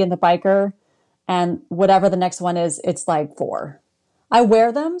 50 in the biker, and whatever the next one is, it's like 4. I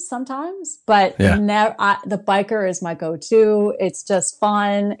wear them sometimes, but the biker is my go-to. It's just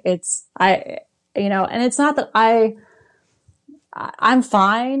fun. And it's not that I'm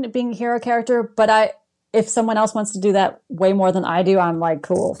fine being a hero character, but if someone else wants to do that way more than I do, I'm like,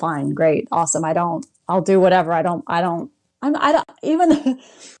 cool, fine, great, awesome. I'll do whatever. I don't I don't even.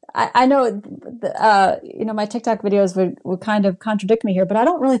 I know, my TikTok videos would kind of contradict me here, but I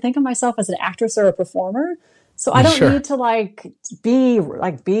don't really think of myself as an actress or a performer. So I don't need to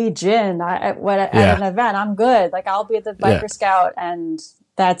be Jin at an event. I'm good. Like I'll be at the biker scout, and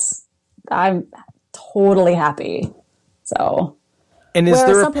I'm totally happy. So, and is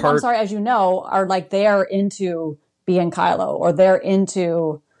there some people, I'm sorry, as you know, are like they're into being Kylo or they're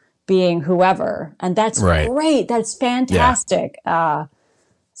into being whoever, and that's great. That's fantastic. Yeah.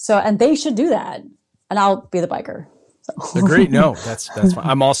 And they should do that, and I'll be the biker. So. Agreed. No, that's fine.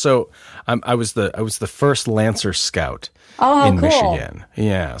 I was the first Lancer Scout in Michigan.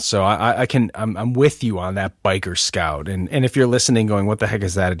 Yeah. So I'm with you on that biker scout. And if you're listening going, what the heck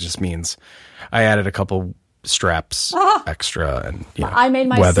is that? It just means I added a couple straps extra, and I made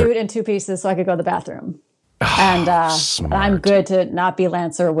my suit in 2 pieces so I could go to the bathroom. And I'm good to not be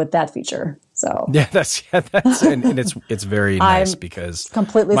Lancer with that feature. So that's and it's very nice because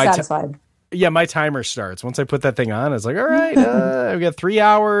completely satisfied. My timer starts once I put that thing on. It's like, all right, I've got 3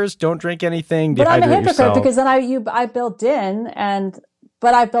 hours. Don't drink anything. But I'm a hypocrite yourself. Because then I built Din,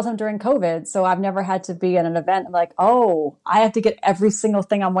 but I built him during COVID, so I've never had to be at an event like, oh, I have to get every single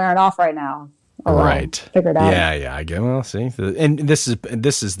thing I'm wearing off right now. Right. Figured out. Yeah. I get. Well, see, and this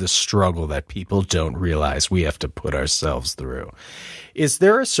is the struggle that people don't realize we have to put ourselves through. Is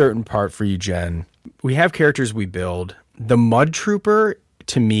there a certain part for you, Jen? We have characters we build. The Mud Trooper,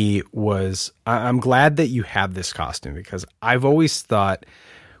 to me, I'm glad that you have this costume, because I've always thought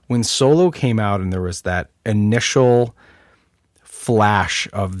when Solo came out and there was that initial flash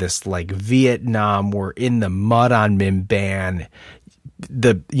of this like Vietnam, we're in the mud on Mimban,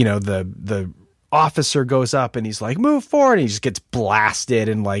 the officer goes up and he's like, move forward, and he just gets blasted,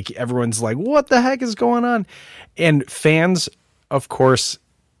 and like everyone's like, what the heck is going on? And fans, of course,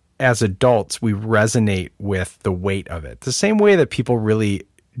 as adults, we resonate with the weight of it. The same way that people really,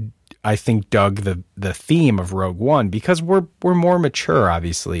 I think, dug the theme of Rogue One, because we're more mature,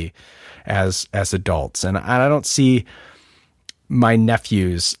 obviously, as adults. And I don't see my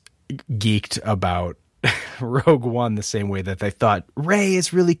nephews geeked about Rogue One the same way that they thought Rey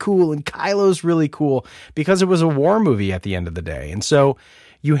is really cool and Kylo's really cool, because it was a war movie at the end of the day. And so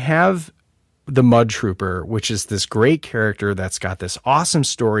you have the Mud Trooper, which is this great character that's got this awesome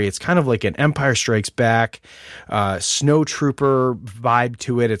story. It's kind of like an Empire Strikes Back, Snow Trooper vibe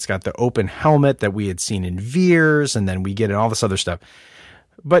to it. It's got the open helmet that we had seen in Veers, and then we get in all this other stuff.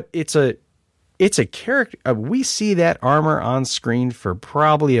 But it's a character. We see that armor on screen for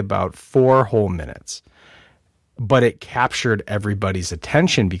probably about 4 whole minutes, but it captured everybody's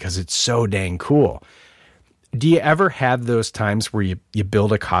attention because it's so dang cool. Do you ever have those times where you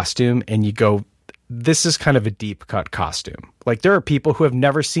build a costume and you go, this is kind of a deep cut costume? Like there are people who have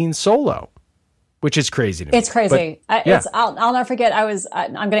never seen Solo, which is crazy to me. It's crazy. But, I'll never forget. I'm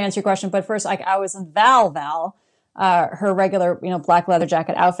going to answer your question, but first, I was in Val, her regular, black leather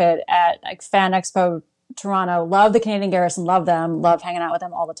jacket outfit at like Fan Expo Toronto. Loved the Canadian Garrison, loved them, loved hanging out with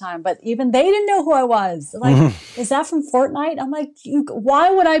them all the time. But even they didn't know who I was. Like, is that from Fortnite? I'm like, why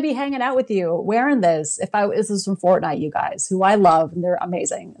would I be hanging out with you wearing this if this was from Fortnite, you guys, who I love, and they're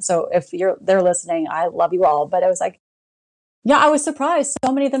amazing. So if they're listening, I love you all. But I was like, yeah, I was surprised.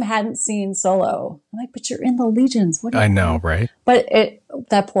 So many of them hadn't seen Solo. I'm like, but you're in the Legions. What? I know, right? But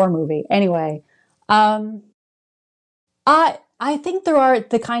that poor movie. Anyway, I think there are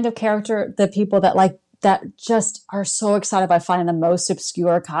the kind of character, the people that just are so excited by finding the most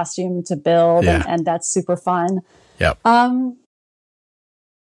obscure costume to build, and that's super fun. Yep. I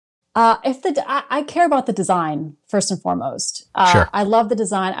care about the design first and foremost. Sure. I love the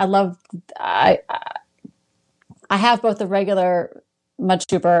design. I have both the regular Mud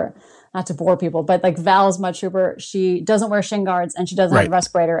Trooper, not to bore people, but like Val's Mud Trooper. She doesn't wear shin guards, and she doesn't have a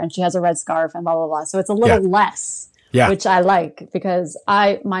respirator, and she has a red scarf, and blah blah blah. So it's a little less. Yeah. Which I like, because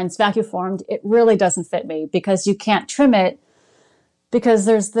mine's vacuum formed. It really doesn't fit me because you can't trim it because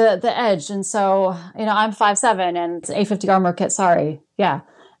there's the edge. And so, I'm 5'7" and it's an A50 armor kit. Sorry. Yeah.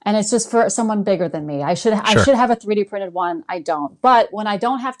 And it's just for someone bigger than me. I should have a 3D printed one. I don't. But when I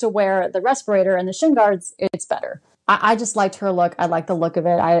don't have to wear the respirator and the shin guards, it's better. I just liked her look. I liked the look of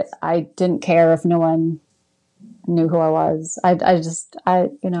it. I didn't care if no one knew who I was.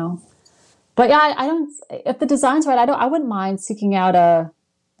 But yeah, I don't. If the design's right, I wouldn't mind seeking out a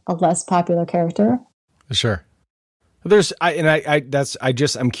less popular character. Sure.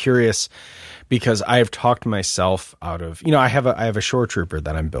 I'm curious because I have talked myself out of. I have a shore trooper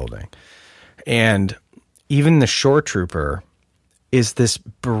that I'm building, and even the shore trooper is this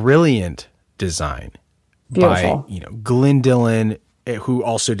brilliant design. Beautiful. By Glyn Dillon, who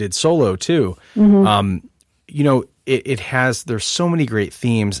also did Solo too. Mm-hmm. there's so many great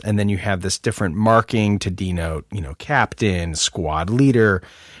themes, and then you have this different marking to denote, captain, squad leader,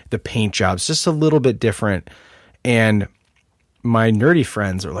 the paint job's just a little bit different. And my nerdy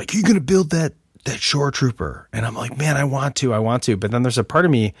friends are like, "You're going to build that shore trooper." And I'm like, "Man, I want to. But then there's a part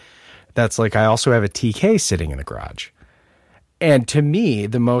of me that's like, I also have a TK sitting in the garage. And to me,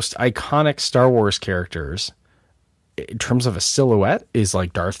 the most iconic Star Wars characters in terms of a silhouette is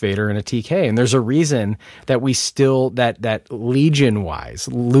like Darth Vader and a TK. And there's a reason that we still, that Legion wise,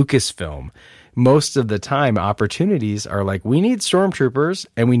 Lucasfilm, most of the time opportunities are like, we need stormtroopers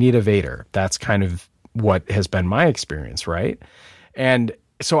and we need a Vader. That's kind of what has been my experience. Right. And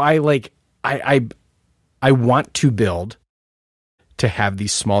so I want to build to have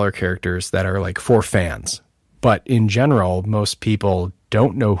these smaller characters that are like for fans. But in general, most people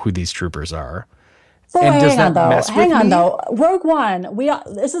don't know who these troopers are. Well, and does that mess with me? Hang on though. Rogue One,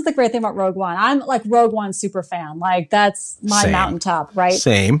 this is the great thing about Rogue One. I'm like Rogue One super fan. Like that's my mountaintop, right?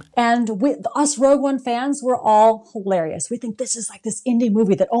 Same. And us Rogue One fans, we're all hilarious. We think this is like this indie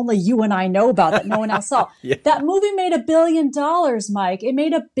movie that only you and I know about that no one else saw. Yeah. That movie made $1 billion, Mike. It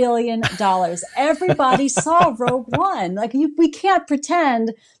made $1 billion. Everybody saw Rogue One. Like we can't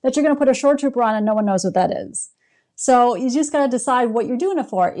pretend that you're going to put a shore trooper on and no one knows what that is. So you just got to decide what you're doing it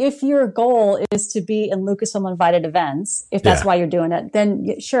for. If your goal is to be in Lucasfilm invited events, if that's why you're doing it,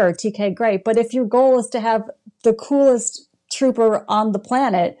 then sure, TK, great. But if your goal is to have the coolest trooper on the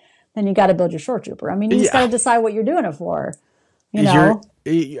planet, then you got to build your shore trooper. I mean, you just got to decide what you're doing it for. You know?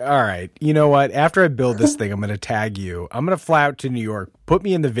 All right. You know what? After I build this thing, I'm going to tag you. I'm going to fly out to New York, put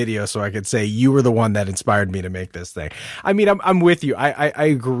me in the video so I could say you were the one that inspired me to make this thing. I mean, I'm with you. I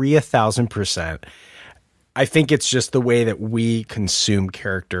agree 1,000%. I think it's just the way that we consume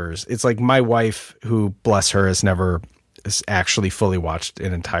characters. It's like my wife, who, bless her, has never actually fully watched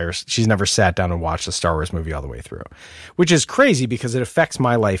she's never sat down and watched a Star Wars movie all the way through, which is crazy because it affects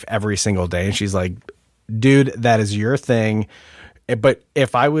my life every single day. And she's like, dude, that is your thing. But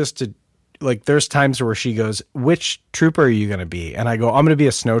if I was to, like, there's times where she goes, which trooper are you going to be? And I go, I'm going to be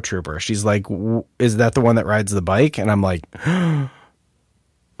a snow trooper. She's like, is that the one that rides the bike? And I'm like,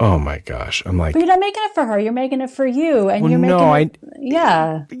 oh my gosh. I'm like, but you're not making it for her. You're making it for you. And you're making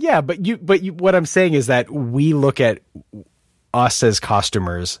yeah. Yeah. But what I'm saying is that we look at us as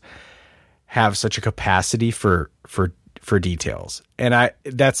costumers have such a capacity for details. And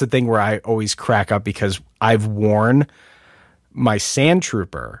that's the thing where I always crack up because I've worn my sand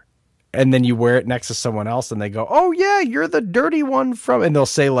trooper and then you wear it next to someone else and they go, oh yeah, you're the dirty one from, and they'll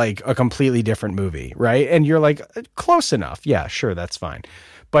say like a completely different movie. Right. And you're like, close enough. Yeah, sure. That's fine.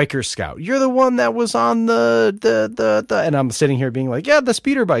 Biker Scout, you're the one that was on the and I'm sitting here being like, yeah, the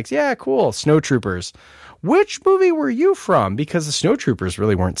speeder bikes. Yeah, cool. Snowtroopers. Which movie were you from? Because the Snowtroopers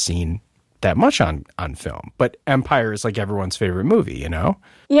really weren't seen that much on film, but Empire is like everyone's favorite movie, you know?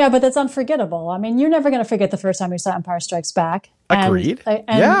 Yeah, but that's unforgettable. I mean, you're never going to forget the first time you saw Empire Strikes Back. Agreed.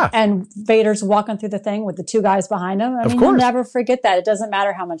 And Vader's walking through the thing with the two guys behind him. I mean, you'll never forget that. It doesn't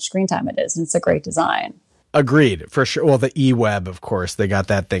matter how much screen time it is. And it's a great design. Agreed, for sure. Well, the E-Web, of course, they got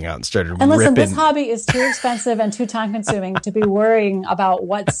that thing out and started ripping. And listen, this hobby is too expensive and too time consuming to be worrying about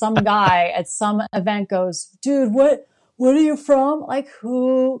what some guy at some event goes, dude, what are you from? Like,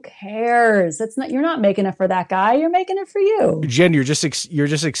 who cares? You're not making it for that guy. You're making it for you. Jen, you're just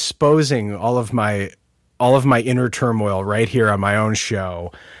exposing all of my inner turmoil right here on my own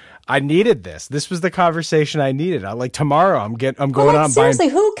show. I needed this. This was the conversation I needed. Tomorrow I'm going on. Seriously,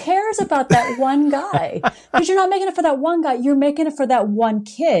 who cares about that one guy? Because you're not making it for that one guy. You're making it for that one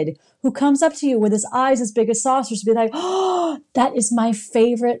kid who comes up to you with his eyes as big as saucers to be like, oh, that is my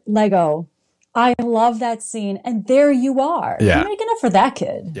favorite Lego. I love that scene. And there you are. Yeah. You're making it for that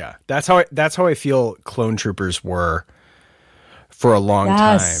kid. Yeah. That's how I feel Clone Troopers were for a long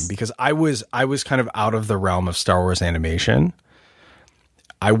time, because I was kind of out of the realm of Star Wars animation.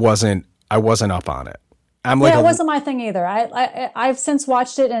 I wasn't up on it. It wasn't my thing either. I've since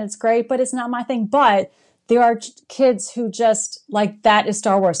watched it and it's great, but it's not my thing. But there are kids who just like that is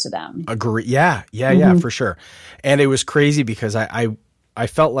Star Wars to them. Agree. Yeah, mm-hmm. For sure. And it was crazy because I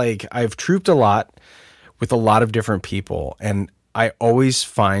felt like I've trooped a lot with a lot of different people, and I always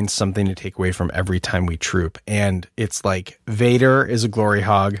find something to take away from every time we troop. And it's like Vader is a glory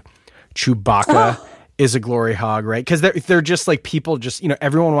hog, Chewbacca is a glory hog, right? Because they're just like people, just,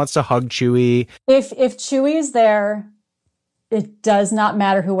 everyone wants to hug Chewie. If Chewie is there, it does not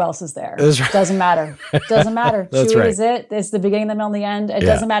matter who else is there. Right. It doesn't matter. It doesn't matter. That's Chewie right. is it. It's the beginning, the middle, and the end. It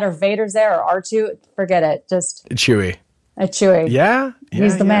doesn't matter if Vader's there or R2. Forget it. Just Chewie. A Chewie. Yeah.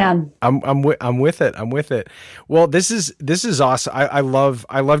 He's the man. I'm with it. I'm with it. Well, this is awesome. I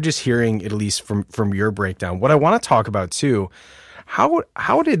love just hearing, at least from your breakdown. What I want to talk about too,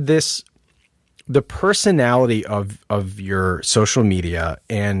 how did the personality of your social media,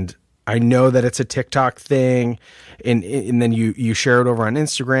 and I know that it's a TikTok thing, and then you share it over on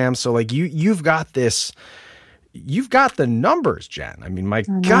Instagram. So like you've got this. You've got the numbers, Jen. I mean, my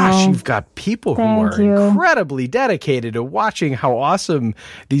gosh, you've got people who are incredibly dedicated to watching how awesome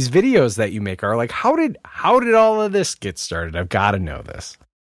these videos that you make are. Like, how did all of this get started? I've got to know this.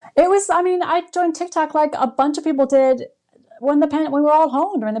 It was, I mean, I joined TikTok like a bunch of people did when we were all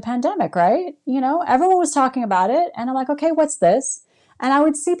home during the pandemic, right? You know, everyone was talking about it. And I'm like, okay, what's this? And I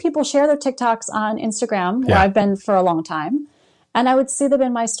would see people share their TikToks on Instagram, where I've been for a long time. And I would see them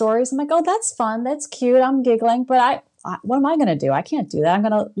in my stories. I'm like, oh, that's fun. That's cute. I'm giggling. But what am I going to do? I can't do that. I'm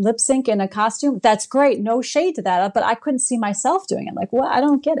going to lip sync in a costume. That's great. No shade to that. But I couldn't see myself doing it. Like, what? I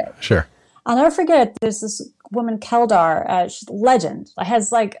don't get it. Sure. I'll never forget. There's this woman, Keldar. She's a legend.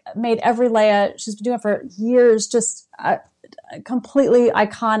 Has like made every Leia. She's been doing it for years. Just a completely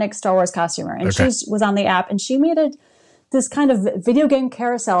iconic Star Wars costumer. And she was on the app. And she made this kind of video game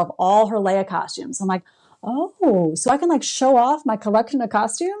carousel of all her Leia costumes. I'm like, oh, so I can like show off my collection of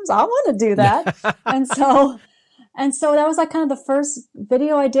costumes? I want to do that. and so that was like kind of the first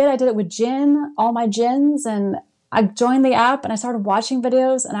video I did. I did it with Jin, all my Jins, and I joined the app and I started watching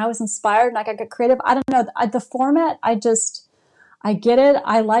videos and I was inspired and like I got creative. I don't know, the format, I get it.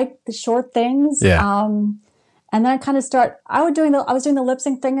 I like the short things. Yeah. And then I kind of I was doing the lip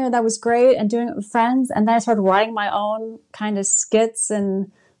sync thing, and that was great, and doing it with friends. And then I started writing my own kind of skits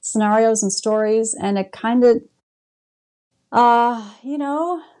and scenarios and stories, and it kind of, I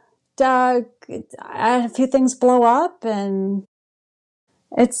had a few things blow up, and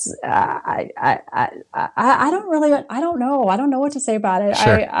it's, I don't know what to say about it.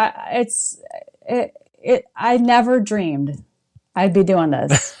 Sure. I never dreamed I'd be doing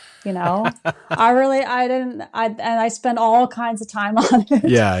this. You know, I spent all kinds of time on it.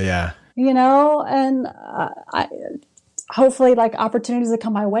 Yeah. Yeah. You know, and hopefully like opportunities that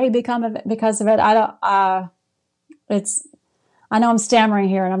come my way because of it. I know I'm stammering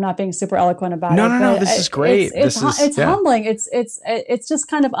here and I'm not being super eloquent about it. No, this is great. It's humbling. It's just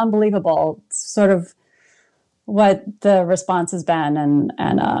kind of unbelievable sort of what the response has been. And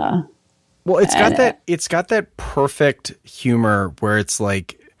well, it's got that perfect humor where it's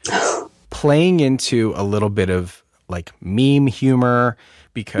like playing into a little bit of like meme humor,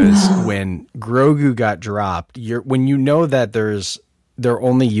 because when Grogu got dropped, when you know that they're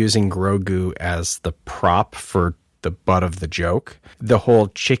only using Grogu as the prop for the butt of the joke, the whole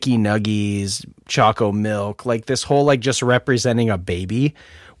chicky nuggies, choco milk, like this whole like just representing a baby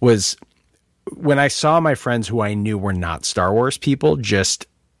was, when I saw my friends who I knew were not Star Wars people just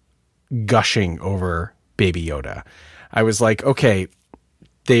gushing over Baby Yoda, I was like, okay,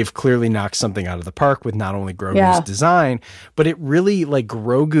 they've clearly knocked something out of the park with not only Grogu's design, but it really, like,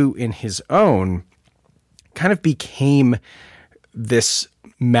 Grogu in his own kind of became this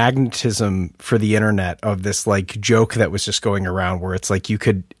magnetism for the internet of this like joke that was just going around, where it's like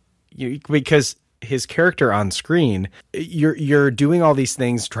because his character on screen, you're doing all these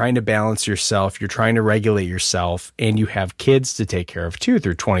things, trying to balance yourself, you're trying to regulate yourself, and you have kids to take care of too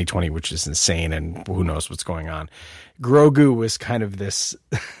through 2020, which is insane, and who knows what's going on. Grogu was kind of this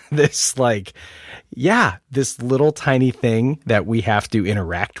like, this little tiny thing that we have to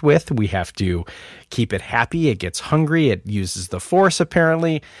interact with. We have to keep it happy. It gets hungry. It uses the Force,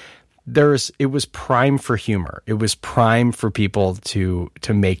 apparently. It was prime for humor. It was prime for people to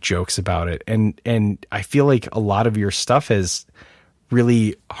make jokes about it. And I feel like a lot of your stuff has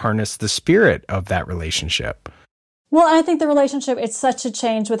really harnessed the spirit of that relationship. Well, I think the relationship, it's such a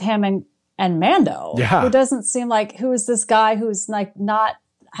change with him and Mando, who doesn't seem like, who is this guy who's like not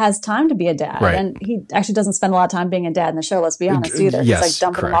has time to be a dad. Right. And he actually doesn't spend a lot of time being a dad in the show, let's be honest, either. Yes, he's like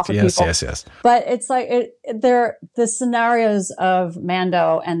dumping correct. them off of people. Yes. But it's like they're the scenarios of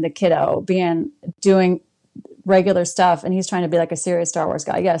Mando and the kiddo doing regular stuff, and he's trying to be like a serious Star Wars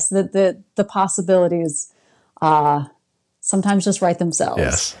guy. Yes, the possibilities sometimes just write themselves.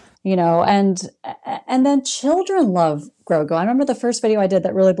 Yes. You know, and then children love Grogu. I remember the first video I did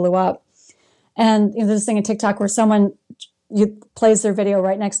that really blew up. And there's this thing in TikTok where someone plays their video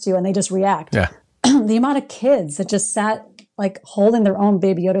right next to you and they just react. Yeah. The amount of kids that just sat like holding their own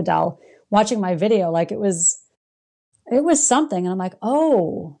Baby Yoda doll, watching my video, like it was something. And I'm like,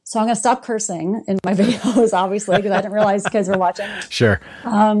 oh, so I'm going to stop cursing in my videos, obviously, because I didn't realize kids were watching. Sure.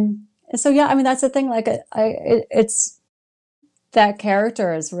 So yeah, I mean, that's the thing. Like that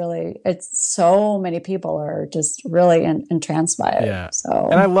character is really, it's so many people are just really entranced by it. Yeah. So,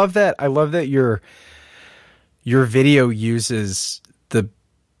 and I love that your video uses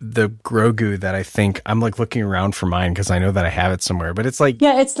the Grogu that I think I'm like looking around for mine because I know that I have it somewhere, but it's like,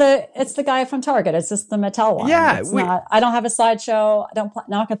 yeah, it's the guy from Target. It's just the Mattel one. Yeah, it's not, I don't have a sideshow. I don't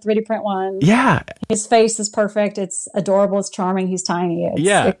not a 3D print one. yeah, His face is perfect. It's adorable. It's charming. He's tiny.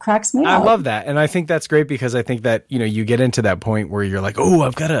 It cracks me up. I love that. And I think that's great because I think that, you get into that point where you're like, oh,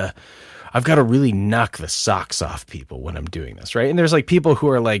 I've got to really knock the socks off people when I'm doing this. Right. And there's like people who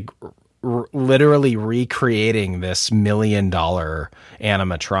are like literally recreating this $1 million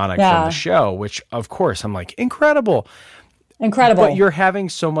animatronic from the show, which of course I'm like, incredible. But you're having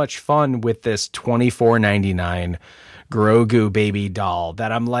so much fun with this $24.99 Grogu baby doll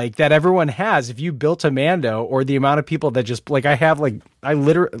that I'm like, that everyone has. If you built a Mando, or the amount of people that just like, I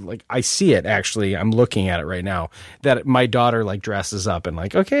see it actually. I'm looking at it right now that my daughter like dresses up and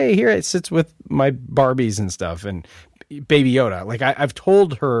like, okay, here it sits with my Barbies and stuff and Baby Yoda. Like I've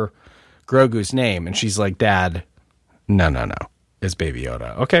told her Grogu's name and she's like, Dad, no. It's Baby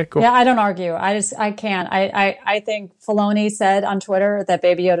Yoda. Okay, cool. Yeah, I don't argue. I can't. I think Filoni said on Twitter that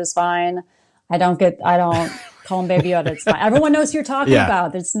Baby Yoda's fine. I don't call him Baby Yoda. It's fine. Everyone knows who you're talking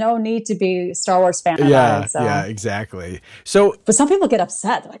about. There's no need to be a Star Wars fan about it. So. Yeah, exactly. So, but some people get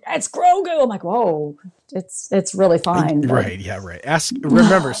upset. They're like, it's Grogu. I'm like, whoa, it's really fine. Right. Yeah. Right.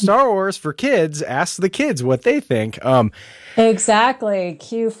 Remember, Star Wars for kids. Ask the kids what they think. Exactly.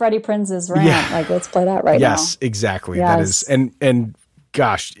 Cue Freddie Prinze's rant. Yeah. Like, let's play that right now. Yes, exactly. Yes. That is, and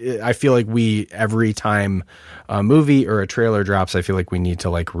gosh, I feel like every time a movie or a trailer drops, I feel like we need to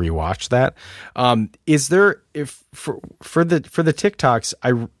like rewatch that. Is there, if for the TikToks,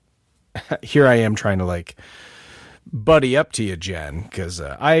 here I am trying to like buddy up to you, Jen, because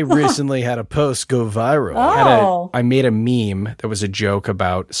I recently had a post go viral. I made a meme that was a joke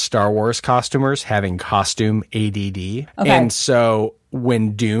about Star Wars costumers having costume ADD. Okay. And so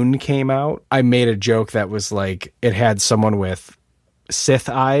when Dune came out, I made a joke that was like, it had someone with Sith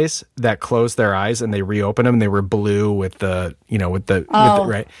eyes that closed their eyes and they reopened them and they were blue with the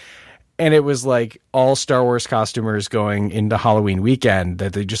right. And it was like all Star Wars costumers going into Halloween weekend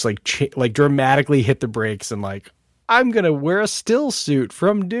that they just like dramatically hit the brakes and like, I'm going to wear a still suit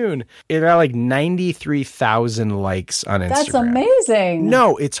from Dune. It got like 93,000 likes on Instagram. That's amazing.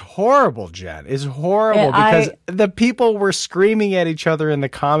 No, it's horrible, Jen. It's horrible because the people were screaming at each other in the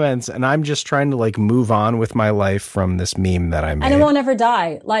comments and I'm just trying to like move on with my life from this meme that I made. And it won't ever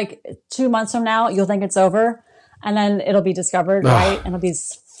die. Like 2 months from now, you'll think it's over and then it'll be discovered, right? And it'll be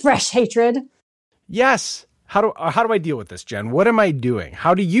fresh hatred. Yes. How do I deal with this, Jen? What am I doing?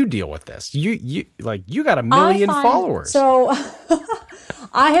 How do you deal with this? You got 1 million followers. So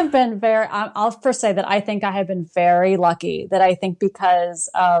I have been I'll first say that I think I have been very lucky, that I think because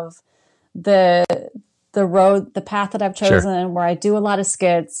of the path that I've chosen, where I do a lot of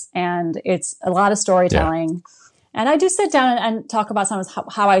skits and it's a lot of storytelling. And I do sit down and talk about sometimes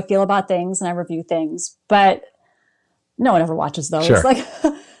how I feel about things and I review things, but no one ever watches those. Sure. Like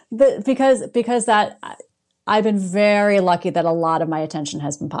because that I've been very lucky that a lot of my attention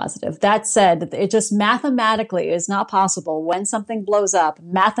has been positive. That said, it just mathematically is not possible. When something blows up,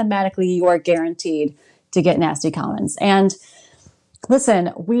 mathematically you are guaranteed to get nasty comments. And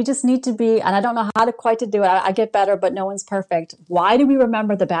listen, we just need to be, and I don't know how to do it. I get better, but no one's perfect. Why do we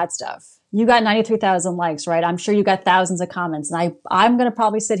remember the bad stuff? You got 93,000 likes, right? I'm sure you got thousands of comments. And I'm going to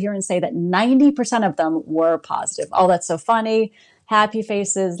probably sit here and say that 90% of them were positive. Oh, that's so funny. Happy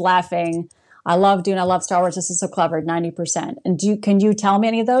faces, laughing. I love Dune. I love Star Wars. This is so clever. 90%. And can you tell me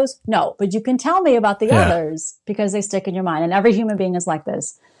any of those? No, but you can tell me about the others because they stick in your mind. And every human being is like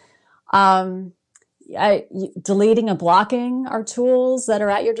this. Deleting and blocking are tools that are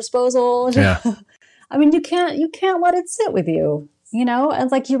at your disposal. Yeah. I mean, you can't let it sit with you. You know, and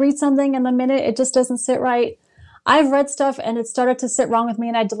like you read something and the minute it just doesn't sit right. I've read stuff and it started to sit wrong with me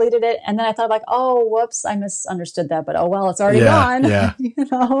and I deleted it. And then I thought like, oh, whoops, I misunderstood that. But oh, well, it's already gone. Yeah. You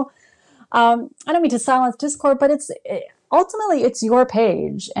know, I don't mean to silence Discord, but ultimately it's your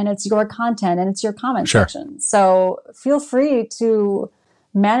page and it's your content and it's your comment section. So feel free to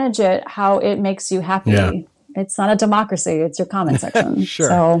manage it how it makes you happy. Yeah. It's not a democracy. It's your comment section.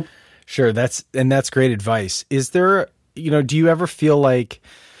 Sure. That's great advice. Is there, do you ever feel like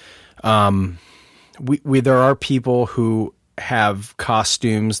there are people who have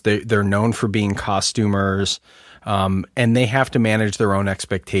costumes, they're known for being costumers, and they have to manage their own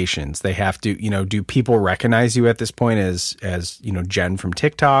expectations. They have to, do people recognize you at this point as Jen from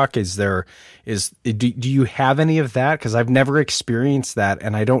TikTok? Do you have any of that? Because I've never experienced that,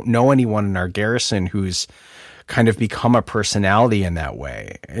 and I don't know anyone in our garrison who's kind of become a personality in that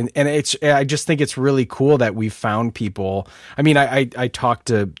way. And I just think it's really cool that we've found people. I mean, I talked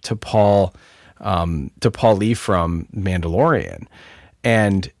to Paul Lee from Mandalorian,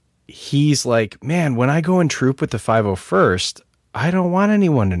 and he's like, man, when I go and troop with the 501st, I don't want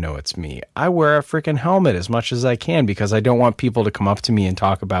anyone to know it's me. I wear a freaking helmet as much as I can because I don't want people to come up to me and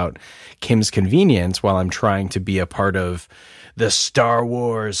talk about Kim's Convenience while I'm trying to be a part of the Star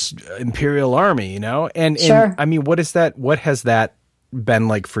Wars Imperial Army, you know? And I mean, what has that been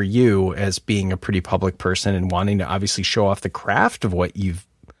like for you as being a pretty public person and wanting to obviously show off the craft of what you've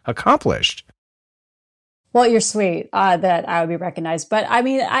accomplished? Well, you're sweet that I would be recognized. But I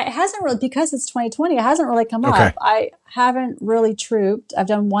mean, it hasn't really, because it's 2020, it hasn't really come up. I haven't really trooped. I've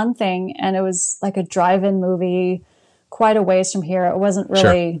done one thing, and it was like a drive-in movie quite a ways from here. It wasn't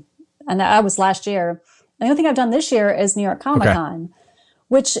really, and that was last year. The only thing I've done this year is New York Comic Con,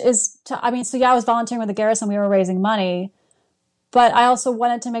 which is, I was volunteering with the Garrison. We were raising money. But I also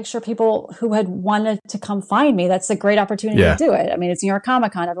wanted to make sure people who had wanted to come find me, that's a great opportunity to do it. I mean, it's New York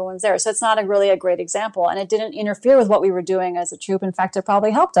Comic Con, everyone's there. So it's not really a great example. And it didn't interfere with what we were doing as a troop. In fact, it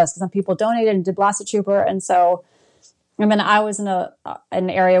probably helped us because some people donated and did Blast a Trooper. And so, I mean, I was in an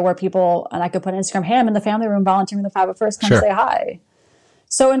area where people, and I could put on Instagram, hey, I'm in the family room volunteering with the 501st, come say hi.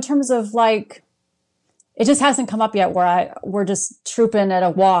 So in terms of like, it just hasn't come up yet where we're just trooping at a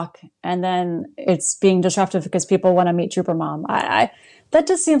walk and then it's being disruptive because people want to meet Trooper Mom. That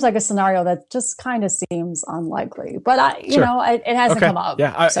just seems like a scenario that just kind of seems unlikely, but it hasn't come up.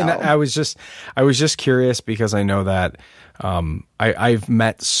 Yeah. I was just curious because I know that, I've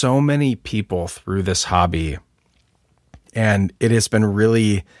met so many people through this hobby, and it has been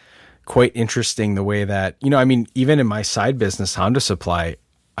really quite interesting the way that, you know, I mean, even in my side business, Honda Supply,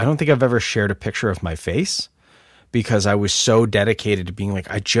 I don't think I've ever shared a picture of my face because I was so dedicated to being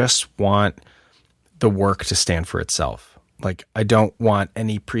like, I just want the work to stand for itself. Like, I don't want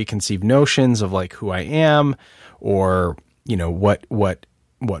any preconceived notions of like who I am or, you know, what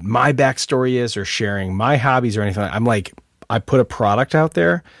my backstory is or sharing my hobbies or anything. I'm like, I put a product out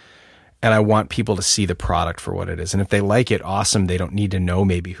there and I want people to see the product for what it is. And if they like it, awesome. They don't need to know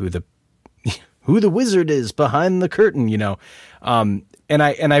maybe who the wizard is behind the curtain, you know?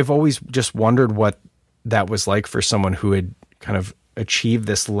 And I've always just wondered what that was like for someone who had kind of achieved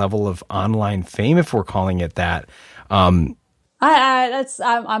this level of online fame, if we're calling it that. I'm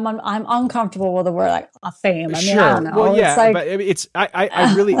uncomfortable with the word like a fame. I mean, I don't know. Well, yeah, but it's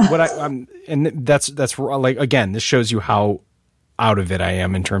I really and that's like, again, this shows you how out of it I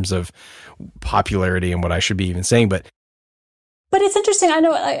am in terms of popularity and what I should be even saying, but it's interesting. I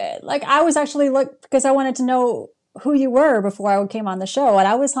know, like I was actually because I wanted to know who you were before I came on the show, and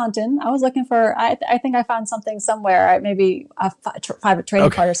I was hunting. I was looking for. I think I found something somewhere, maybe a private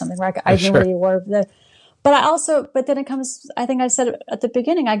trading card or something. Where I knew where you were. But then it comes. I think I said at the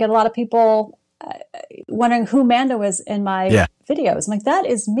beginning. I get a lot of people wondering who Mando was in my videos. I'm like, that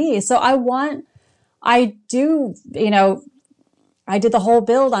is me. So I do. You know, I did the whole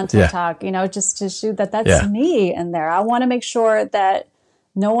build on TikTok. You know, just to shoot that's me in there. I want to make sure that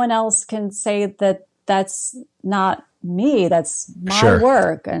no one else can say that. That's not me. That's my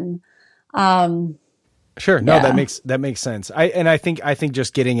work. And, that makes sense. I think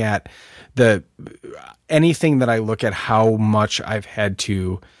just getting at anything that I look at how much I've had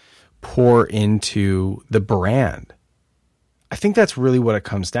to pour into the brand. I think that's really what it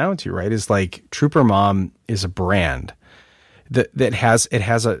comes down to, right? Is like Trooper Mom is a brand that has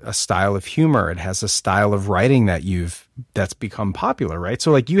a style of humor. It has a style of writing that's become popular, right?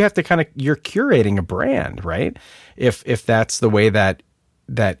 So like you have to you're curating a brand, right? If that's the way that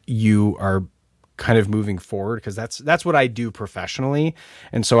you are kind of moving forward, because that's what I do professionally.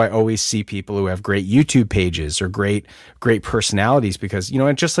 And so I always see people who have great YouTube pages or great personalities, because, you know,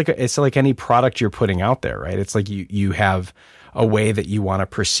 it's like any product you're putting out there, right? It's like you have a way that you want to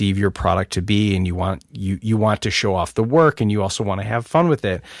perceive your product to be, and you want to show off the work, and you also want to have fun with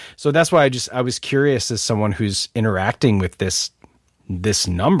it. So that's why I was curious, as someone who's interacting with this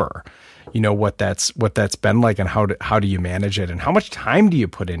number, you know, what that's been like, and how do you manage it, and how much time do you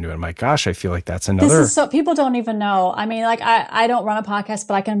put into it? My gosh, I feel like that's another. This is so people don't even know. I mean, like I don't run a podcast,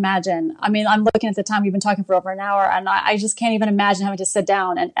 but I can imagine. I mean, I'm looking at the time, you've been talking for over an hour, and I just can't even imagine having to sit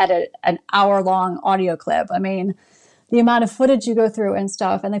down and edit an hour-long audio clip. I mean, the amount of footage you go through and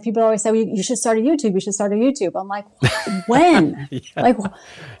stuff. And then people always say, well, you should start a YouTube. You should start a YouTube. I'm like, when?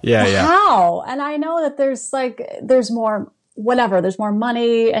 How? And I know that there's more, whatever, there's more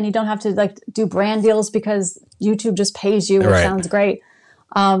money, and you don't have to like do brand deals because YouTube just pays you, which sounds great.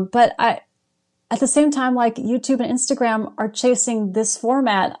 But at the same time, like YouTube and Instagram are chasing this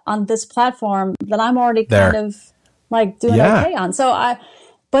format on this platform that I'm already kind of like doing okay on. So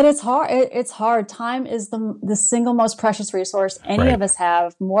but it's hard. It's hard. Time is the single most precious resource any of us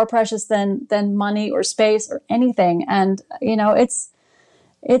have, more precious than money or space or anything. And, you know, it's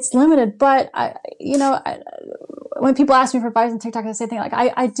limited, but when people ask me for advice on TikTok, I say things like,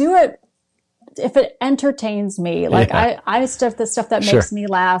 I do it if it entertains me. Like I stuff the stuff that makes me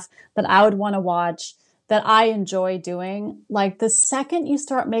laugh, that I would want to watch, that I enjoy doing. Like the second you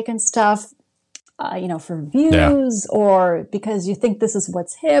start making stuff, for views or because you think this is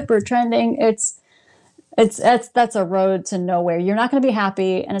what's hip or trending, that's a road to nowhere. You're not going to be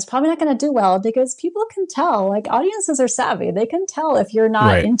happy, and it's probably not going to do well because people can tell. Like audiences are savvy; they can tell if you're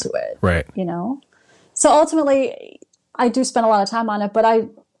not into it. Right. You know. So ultimately, I do spend a lot of time on it, but I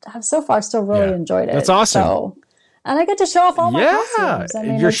have so far still really enjoyed it. That's awesome. So, and I get to show off all my costumes. I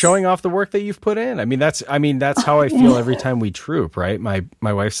mean, you're showing off the work that you've put in. I mean, that's how I feel every time we troop, right? My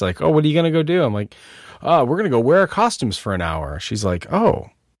wife's like, "Oh, what are you going to go do?" I'm like, "Oh, we're going to go wear our costumes for an hour." She's like,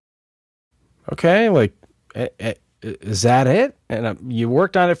 "Oh, okay. Like, is that it?" And you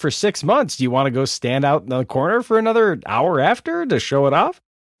worked on it for 6 months. Do you want to go stand out in the corner for another hour after to show it off?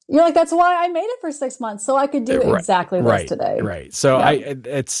 You're like, that's why I made it for 6 months, so I could do exactly this today. Right. So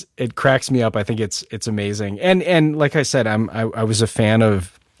it cracks me up. I think it's amazing. And like I said, I was a fan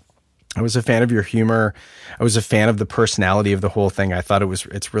of your humor. I was a fan of the personality of the whole thing. I thought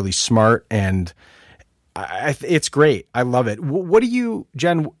it's really smart and it's great. I love it. What do you,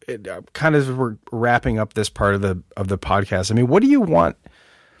 Jen? Kind of, we're wrapping up this part of the podcast. I mean, what do you want?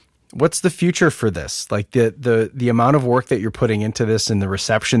 What's the future for this? Like the amount of work that you're putting into this and the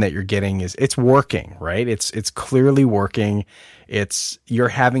reception that you're getting it's working, right? It's clearly working. You're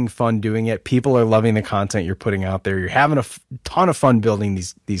having fun doing it. People are loving the content you're putting out there. You're having a ton of fun building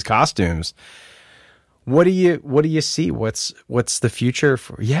these costumes. What do you see? What's the future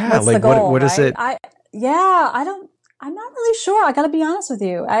for? Yeah. What's like the goal, what is it? I'm not really sure. I got to be honest with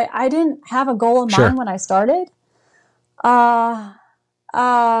you. I didn't have a goal in mind when I started.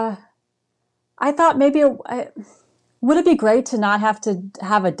 I thought maybe would it be great to not have to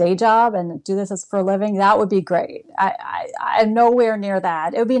have a day job and do this for a living? That would be great. I'm nowhere near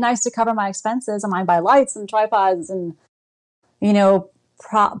that. It would be nice to cover my expenses. I might buy lights and tripods and,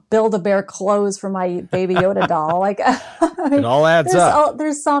 Build-A-Bear clothes for my Baby Yoda doll. Like it all adds up.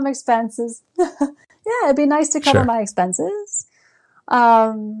 There's some expenses. Yeah, it'd be nice to cover my expenses.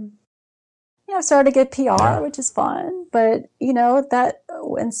 I've started to get PR, which is fun, but that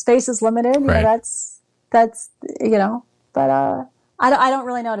when space is limited, that's but I don't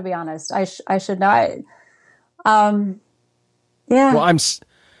really know, to be honest. I should know. Well,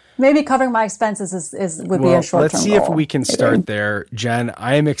 maybe covering my expenses would be a short-term let's see goal. if we can start there, Jen.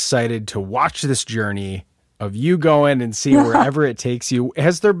 I am excited to watch this journey of you going and see wherever it takes you.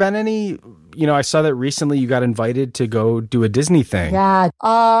 Has there been any? I saw that recently you got invited to go do a Disney thing. Yeah.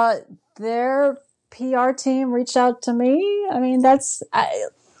 Their PR team reached out to me. I mean, it's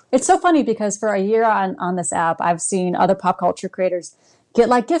so funny because for a year on this app, I've seen other pop culture creators get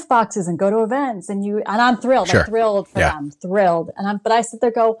like gift boxes and go to events, and I'm thrilled. Sure. I'm thrilled for them, thrilled. But I sit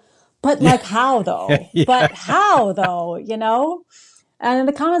there, but like how though? But how though? And in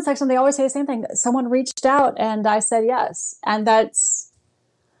the comment section, they always say the same thing. Someone reached out, and I said yes, and that's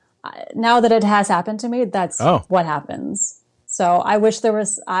now that it has happened to me. That's what happens. So I wish there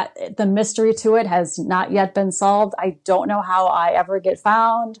was the mystery to it has not yet been solved. I don't know how I ever get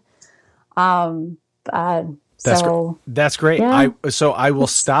found. That's great. Yeah. I will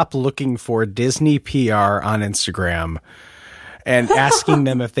stop looking for Disney PR on Instagram and asking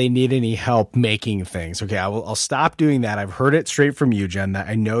them if they need any help making things. Okay, I'll stop doing that. I've heard it straight from you, Jen. That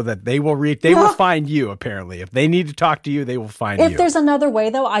I know that they will will find you. Apparently, if they need to talk to you, they will find you. If there's another way,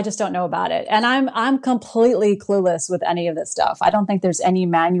 though, I just don't know about it, and I'm completely clueless with any of this stuff. I don't think there's any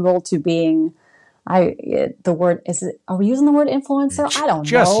manual to being. Are we using the word influencer? I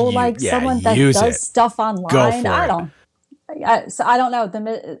don't know. Like someone that does stuff online. I don't know.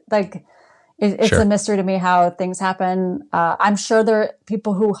 It's a mystery to me how things happen. I'm sure there are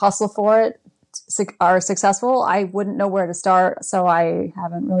people who hustle for it are successful. I wouldn't know where to start, so I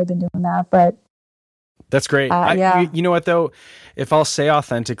haven't really been doing that. But that's great. You know what, though? If I'll say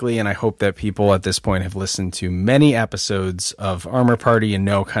authentically, and I hope that people at this point have listened to many episodes of Armor Party and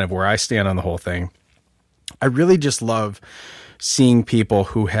know kind of where I stand on the whole thing, I really just love seeing people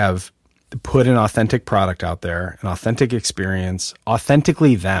who have put an authentic product out there, an authentic experience,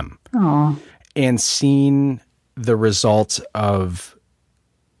 authentically them. Aww. And seen the results of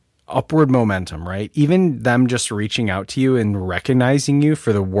upward momentum, right? Even them just reaching out to you and recognizing you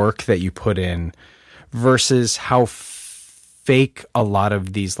for the work that you put in versus how fake a lot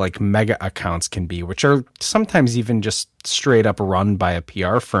of these like mega accounts can be, which are sometimes even just straight up run by a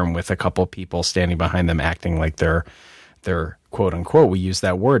PR firm with a couple people standing behind them acting like they're quote unquote, we use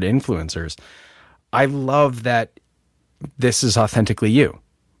that word, influencers. I love that this is authentically you.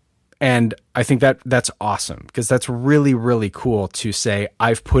 And I think that that's awesome because that's really, really cool to say,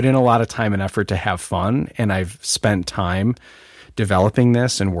 I've put in a lot of time and effort to have fun and I've spent time developing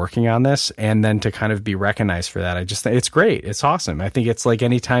this and working on this, and then to kind of be recognized for that. I just think it's great. It's awesome. I think it's like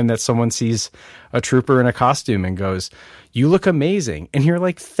any time that someone sees a trooper in a costume and goes, you look amazing. And you're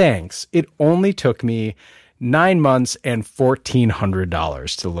like, thanks. It only took me 9 months and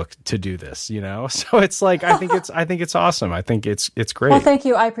 $1,400 to do this, you know? So it's like, I think it's awesome. I think it's great. Well, thank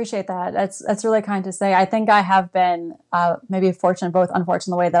you. I appreciate that. That's really kind to say. I think I have been maybe fortunate, both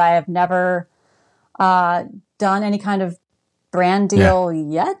unfortunate, the way that I have never done any kind of brand deal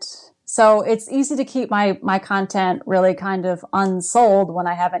yet. So it's easy to keep my content really kind of unsold when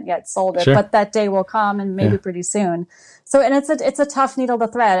I haven't yet sold it, but that day will come and maybe pretty soon. So, and it's a tough needle to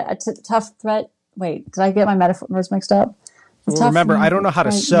thread, tough thread. Wait, did I get my metaphors mixed up? Well, remember, I don't know how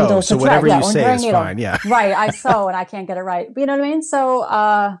to sew, so whatever you say is fine. Yeah. Right. I sew and I can't get it right. But you know what I mean?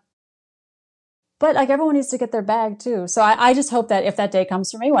 So, but like everyone needs to get their bag too. So I just hope that if that day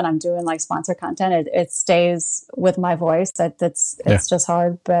comes for me when I'm doing like sponsor content, it stays with my voice. It's just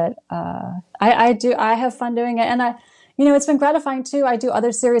hard, but I have fun doing it. And it's been gratifying too. I do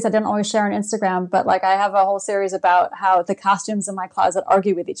other series I didn't always share on Instagram, but like I have a whole series about how the costumes in my closet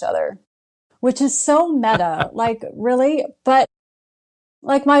argue with each other, which is so meta, like really. But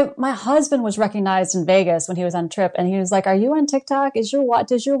like my husband was recognized in Vegas when he was on trip, and he was like, "Are you on TikTok? Does your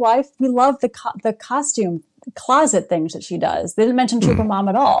wife? We love the costume closet things that she does." They didn't mention Trooper Mom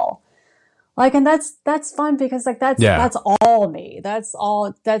at all. Like, and that's fun because like that's all me.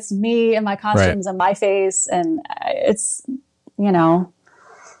 That's me and my costumes and my face, and it's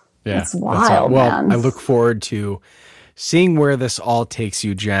it's wild. Well, man. I look forward to seeing where this all takes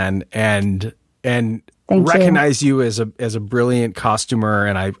you, Jen, and recognize you as a brilliant costumer,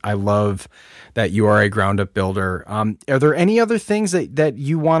 and I love that you are a ground up builder. Are there any other things that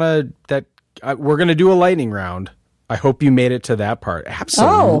you want to we're going to do a lightning round? I hope you made it to that part.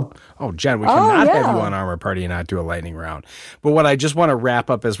 Absolutely. Oh, Jen, we cannot have you on Armor Party and not do a lightning round. But what I just want to wrap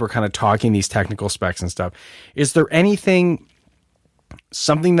up as we're kind of talking these technical specs and stuff, is there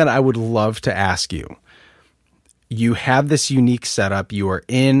something that I would love to ask you? You have this unique setup. You are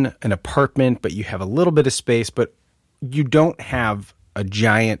in an apartment, but you have a little bit of space, but you don't have a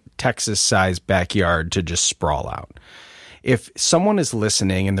giant Texas-sized backyard to just sprawl out. If someone is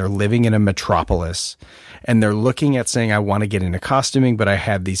listening and they're living in a metropolis and they're looking at saying, I want to get into costuming, but I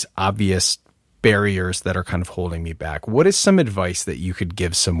have these obvious barriers that are kind of holding me back, what is some advice that you could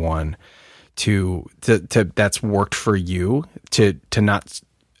give someone to that's worked for you to not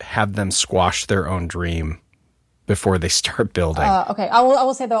have them squash their own dream before they start building? Okay. I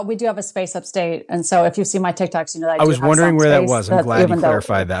will say that we do have a space upstate. And so if you see my TikToks, you know that I was wondering where that was. I'm glad you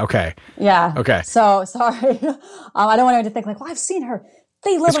clarified that. Okay. Yeah. Okay. So sorry. I don't want anyone to think like, well, I've seen her.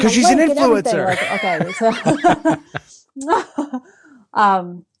 They live because she's an influencer. Like, okay. So,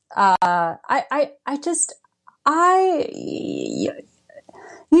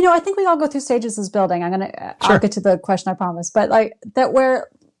 I think we all go through stages as building. I'll get to the question, I promise. But like that where,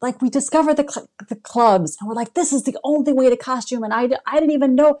 like we discover the clubs and we're like, this is the only way to costume. And I didn't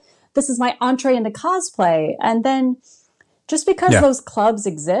even know this is my entree into cosplay. And then just because those clubs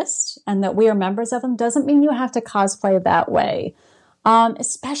exist and that we are members of them doesn't mean you have to cosplay that way.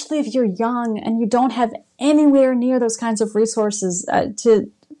 Especially if you're young and you don't have anywhere near those kinds of resources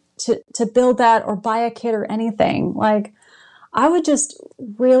to build that or buy a kit or anything. Like I would just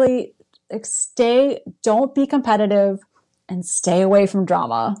really don't be competitive and stay away from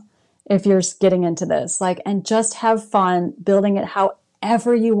drama if you're getting into this, like, and just have fun building it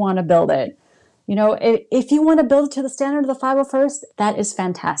however you want to build it. If you want to build it to the standard of the 501st, that is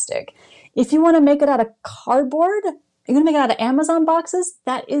fantastic. If you want to make it out of cardboard, you're going to make it out of Amazon boxes,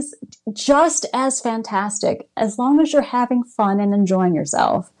 that is just as fantastic, as long as you're having fun and enjoying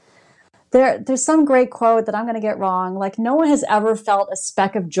yourself. There's some great quote that I'm going to get wrong. Like, no one has ever felt a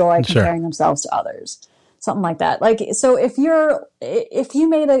speck of joy comparing themselves to others. Something like that. Like, so if you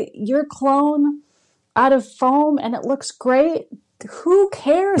made your clone out of foam and it looks great, who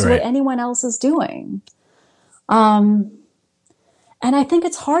cares what anyone else is doing? And I think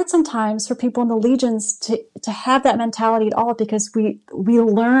it's hard sometimes for people in the legions to have that mentality at all, because we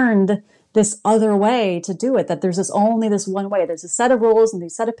learned this other way to do it, that there's only this one way. There's a set of rules and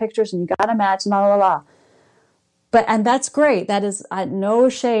these set of pictures and you got to match and la, la, la. And that's great. That is no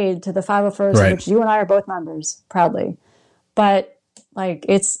shade to the 501st, Right. which you and I are both members, proudly. But like,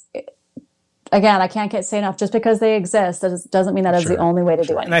 again, I can't say enough. Just because they exist, that doesn't mean that is the only way to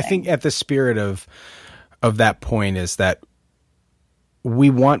do anything. And I think at the spirit of that point is that we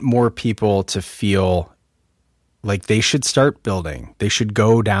want more people to feel like they should start building. They should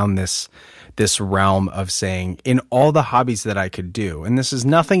go down this realm of saying, in all the hobbies that I could do, and this is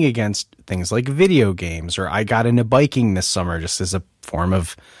nothing against things like video games, or I got into biking this summer just as a form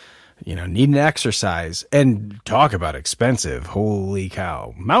of, needing exercise, and talk about expensive. Holy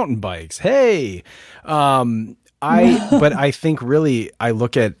cow. Mountain bikes. Hey. But I think really I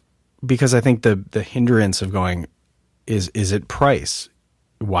look at, because I think the hindrance of going is it price?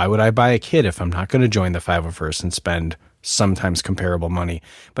 Why would I buy a kit if I'm not going to join the 501st and spend sometimes comparable money?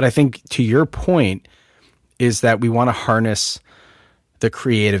 But I think to your point is that we want to harness the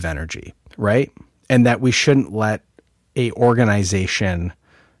creative energy, right? And that we shouldn't let a organization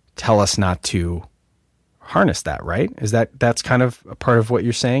tell us not to harness that, right? That's kind of a part of what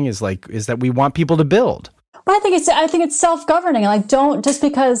you're saying is that we want people to build. But I think it's self-governing. Like, don't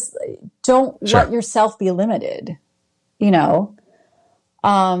let yourself be limited,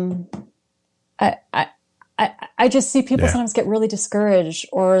 I just see people sometimes get really discouraged,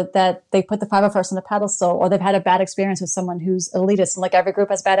 or that they put the 501st on a pedestal, or they've had a bad experience with someone who's elitist, and like every group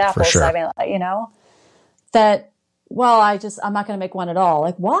has bad apples. For sure. I mean, that, well, I'm not going to make one at all.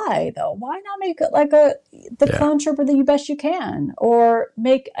 Like, why though? Why not make the clone trooper that you best you can, or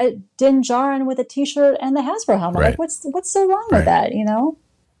make a Din Djarin with a t-shirt and the Hasbro helmet? Right. Like, what's so wrong with that?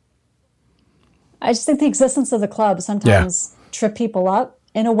 I just think the existence of the club sometimes trip people up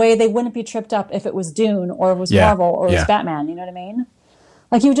in a way they wouldn't be tripped up if it was Dune, or it was Marvel, or it was Batman. You know what I mean?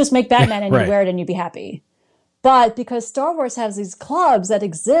 Like, you would just make Batman and you wear it and you'd be happy. But because Star Wars has these clubs that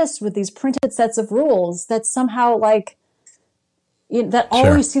exist with these printed sets of rules, that somehow that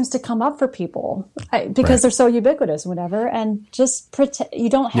always seems to come up for people because they're so ubiquitous, whatever. And just pretend you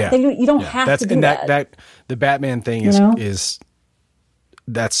don't have to do that. The Batman thing is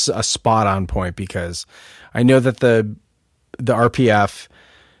that's a spot on point, because I know that the RPF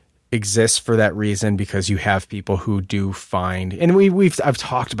exists for that reason, because you have people who do find, and I've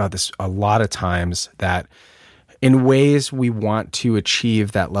talked about this a lot of times, that in ways we want to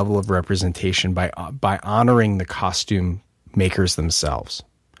achieve that level of representation by honoring the costume makers themselves.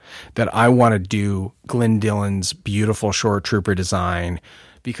 That I want to do Glenn Dillon's beautiful Shore Trooper design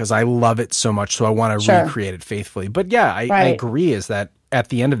because I love it so much, so I want to recreate it faithfully. But I agree, is that at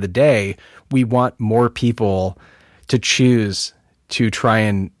the end of the day, we want more people to choose to try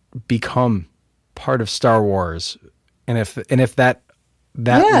and become part of Star Wars. And if that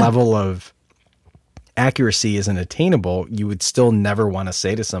level of accuracy isn't attainable, you would still never want to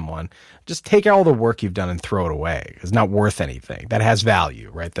say to someone, just take all the work you've done and throw it away. It's not worth anything. That has value,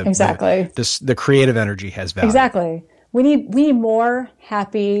 right? Exactly. The creative energy has value. Exactly. We need more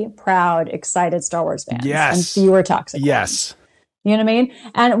happy, proud, excited Star Wars fans. Yes. And fewer toxic ones. Yes. You know what I mean?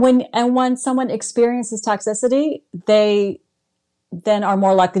 And when someone experiences toxicity, they then are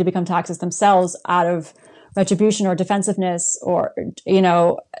more likely to become toxic themselves out of retribution or defensiveness, or,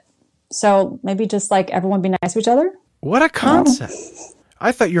 so maybe just everyone be nice to each other. What a concept.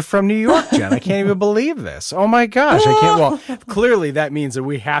 I thought you're from New York, Jen. I can't even believe this. Oh my gosh. I can't. Well, clearly that means that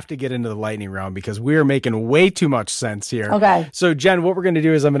we have to get into the lightning round, because we are making way too much sense here. Okay. So Jen, what we're going to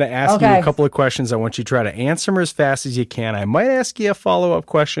do is I'm going to ask you a couple of questions. I want you to try to answer them as fast as you can. I might ask you a follow-up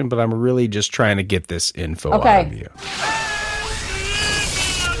question, but I'm really just trying to get this info out of you.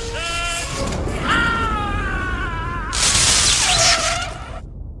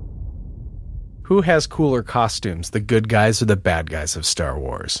 Who has cooler costumes, the good guys or the bad guys of Star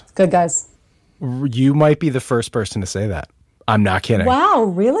Wars? Good guys. You might be the first person to say that. I'm not kidding. Wow,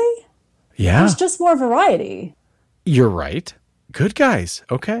 really? Yeah. There's just more variety. You're right. Good guys.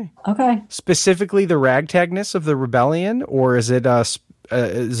 Okay. Specifically the ragtagness of the rebellion, or is it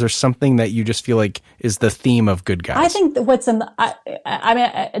is there something that you just feel like is the theme of good guys? I think that what's in the, I mean,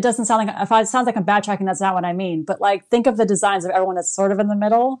 it doesn't sound like, if it sounds like I'm backtracking, that's not what I mean. But think of the designs of everyone that's sort of in the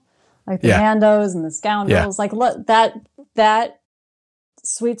middle. Like the Mandos and the Scoundrels. Like, look, that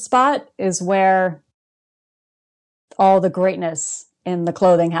sweet spot is where all the greatness in the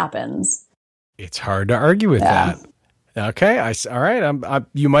clothing happens. It's hard to argue with that. Okay, all right.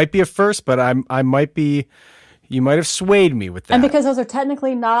 You might be a first, but I might be. You might have swayed me with that. And because those are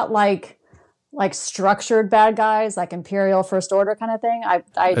technically not like structured bad guys, like Imperial First Order kind of thing. I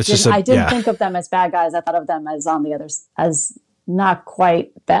didn't think of them as bad guys. I thought of them as on the others as not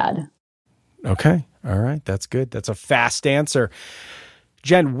quite bad. Okay. All right. That's good. That's a fast answer.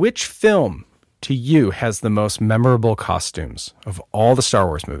 Jen, which film to you has the most memorable costumes of all the Star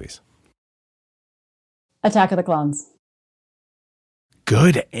Wars movies? Attack of the Clones.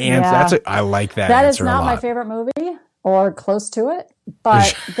 Good answer. Yeah. I like that That is answer a not lot. my favorite movie or close to it,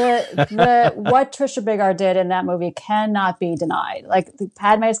 but the what Trisha Biggar did in that movie cannot be denied. Like the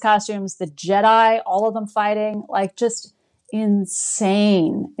Padme's costumes, the Jedi, all of them fighting, like just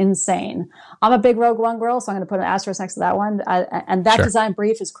insane. I'm a big Rogue One girl, so I'm going to put an asterisk next to that one. And that design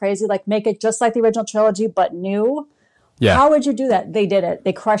brief is crazy. Like make it just like the original trilogy, but new. Yeah. How would you do that? They did it.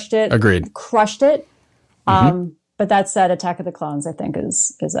 They crushed it. Agreed. Crushed it. But that said, Attack of the Clones, I think,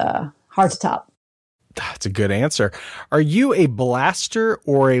 is hard to top. That's a good answer. Are you a blaster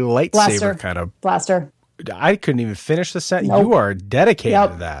or a lightsaber kind of? Blaster. I couldn't even finish the sentence. Nope. You are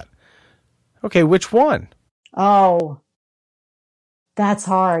dedicated to that. Okay, which one? Oh, that's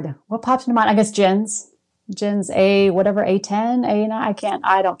hard. What pops into mind? I guess Jin's A, whatever, A10, A9. I can't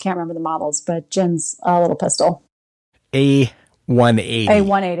remember the models, but Jin's little pistol. A180.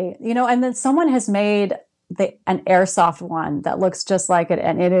 A180. You know, and then someone has made an airsoft one that looks just like it,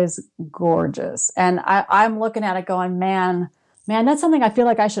 and it is gorgeous. And I'm looking at it going, man, that's something I feel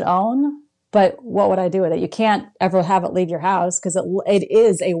like I should own. But what would I do with it? You can't ever have it leave your house because it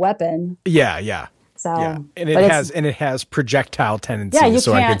is a weapon. Yeah. So, yeah, and it has projectile tendencies. Yeah,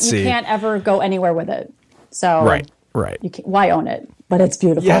 so I could see. You can't ever go anywhere with it. So right. Why own it? But it's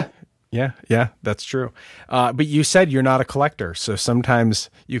beautiful. Yeah, that's true. But you said you're not a collector, so sometimes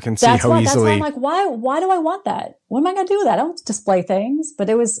you can see That's how why easily. I'm like, why do I want that? What am I going to do with that? I don't display things, but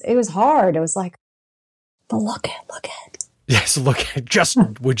it was hard. It was like, but look at. Yes,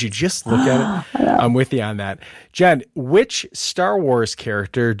 would you just look at it? I'm with you on that. Jen, which Star Wars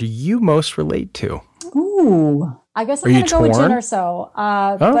character do you most relate to? Ooh, I guess I'm going to go with Jyn Erso.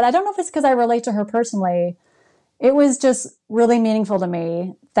 But I don't know if it's because I relate to her personally. It was just really meaningful to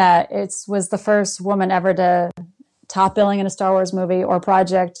me that it was the first woman ever to top billing in a Star Wars movie or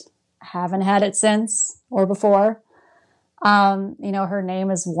project. Haven't had it since or before. Her name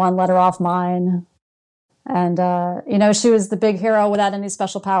is one letter off mine. And, she was the big hero without any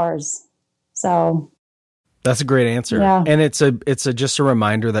special powers. So that's a great answer. Yeah. And it's just a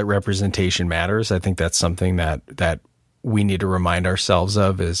reminder that representation matters. I think that's something that we need to remind ourselves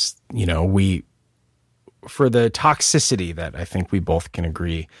of is, for the toxicity that I think we both can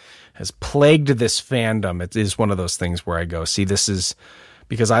agree has plagued this fandom. It is one of those things where I go, see, this is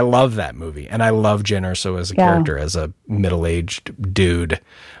because I love that movie and I love Jyn Erso as a character, as a middle-aged dude.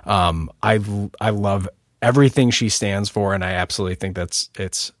 I love everything she stands for, and I absolutely think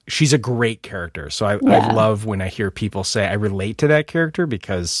she's a great character. So I love when I hear people say I relate to that character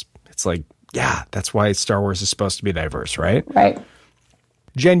because it's like, yeah, that's why Star Wars is supposed to be diverse, right? Right.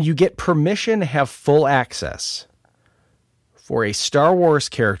 Jen, you get permission to have full access for a Star Wars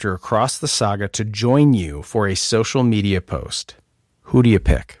character across the saga to join you for a social media post. Who do you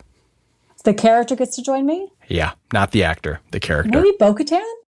pick? The character gets to join me? Yeah, not the actor, the character. Maybe Bo-Katan?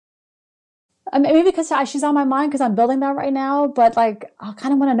 Maybe because she's on my mind because I'm building that right now, but like I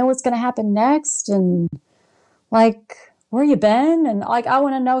kind of want to know what's going to happen next and like where you been and like I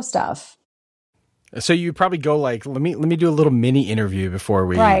want to know stuff. So you probably go like, let me do a little mini interview before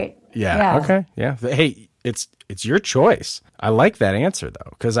we. Right. Yeah. Okay. Yeah. Hey, it's your choice. I like that answer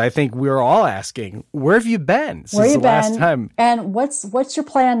though, because I think we're all asking, where have you been since the last time? And what's your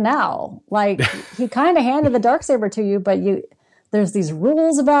plan now? Like he kind of handed the Darksaber to you, but there's these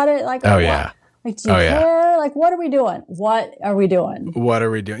rules about it. Like, oh yeah. Like, do you care? Like, what are we doing?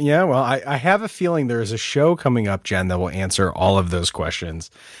 Yeah, well, I have a feeling there's a show coming up, Jen, that will answer all of those questions.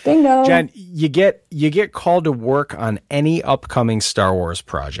 Bingo. Jen, you get called to work on any upcoming Star Wars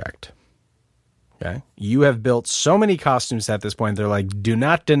project. Okay. You have built so many costumes at this point. They're like, do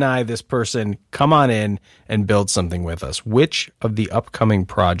not deny this person. Come on in and build something with us. Which of the upcoming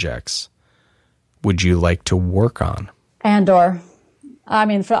projects would you like to work on? Andor. I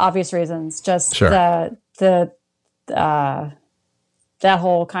mean, for obvious reasons, just sure. that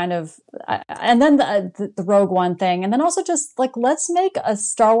whole kind of, and then the Rogue One thing, and then also just like let's make a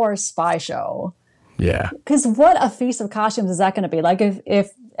Star Wars spy show. Yeah. Because what a feast of costumes is that going to be? Like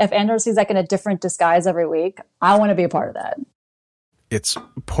if Andor sees like in a different disguise every week, I want to be a part of that. It's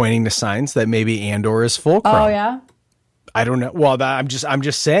pointing to signs that maybe Andor is Fulcrum. Oh yeah. I don't know. Well, I'm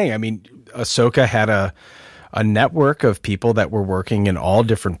just saying. I mean, Ahsoka had a network of people that were working in all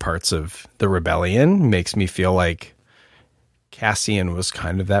different parts of the rebellion. Makes me feel like Cassian was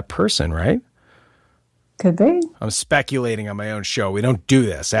kind of that person, right? Could be. I'm speculating on my own show. We don't do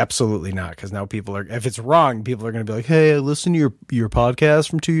this. Absolutely not. Because now people are, if it's wrong, people are going to be like, hey, I listened to your podcast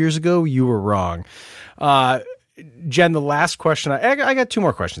from 2 years ago. You were wrong. Jen, the last question, I got two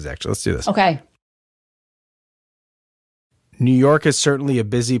more questions, actually. Let's do this. Okay. New York is certainly a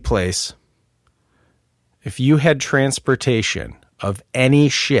busy place. If you had transportation of any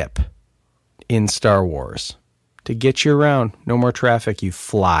ship in Star Wars to get you around, no more traffic, you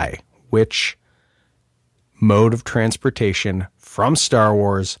fly. Which mode of transportation from Star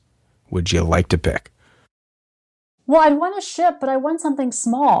Wars would you like to pick? Well, I'd want a ship, but I want something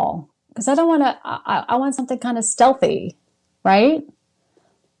small because I don't want to. I want something kind of stealthy, right?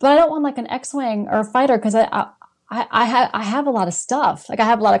 But I don't want like an X-wing or a fighter because I have a lot of stuff. Like I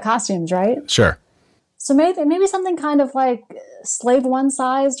have a lot of costumes, right? Sure. So maybe something kind of like Slave One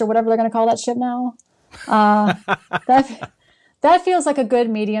sized or whatever they're going to call that ship now. That feels like a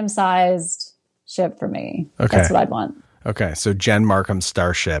good medium sized ship for me. Okay. That's what I'd want. Okay, so Jen Markham's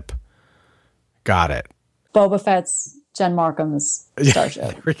starship. Got it. Boba Fett's Jen Markham's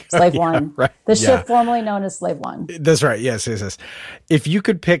starship. Slave One. Right. The ship formerly known as Slave One. That's right. Yes. If you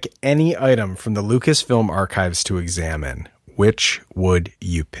could pick any item from the Lucasfilm archives to examine, which would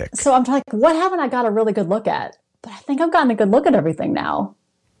you pick? So I'm like, what haven't I got a really good look at? But I think I've gotten a good look at everything now.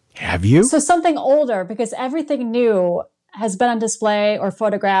 Have you? So something older, because everything new has been on display or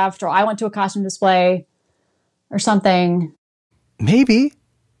photographed, or I went to a costume display or something. Maybe.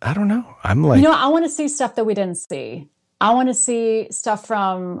 I don't know. I'm like, I want to see stuff that we didn't see. I want to see stuff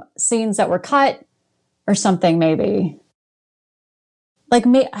from scenes that were cut or something, maybe. Like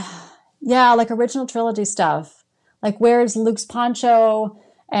me, yeah, like original trilogy stuff. Like where's Luke's poncho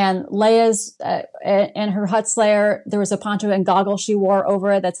and Leia's and her Hutt Slayer? There was a poncho and goggles she wore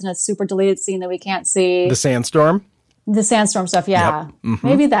over it that's in a super deleted scene that we can't see. the Sandstorm. The Sandstorm stuff, yeah. Yep. Mm-hmm.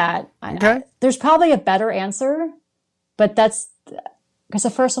 Maybe that. Okay. There's probably a better answer, but that's because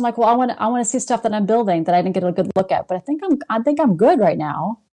at first I'm like, well, I want to see stuff that I'm building that I didn't get a good look at, but I think I'm good right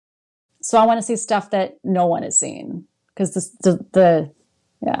now. So I want to see stuff that no one has seen because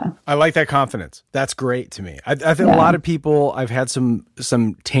yeah. I like that confidence. That's great to me. I think a lot of people, I've had some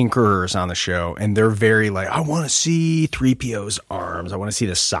tinkerers on the show and they're very like, I want to see 3PO's arms. I want to see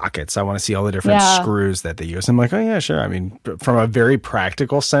the sockets. I want to see all the different screws that they use. I'm like, oh yeah, sure. I mean, from a very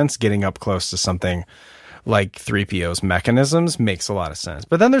practical sense, getting up close to something like 3PO's mechanisms makes a lot of sense.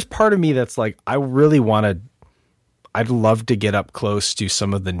 But then there's part of me that's like, I'd love to get up close to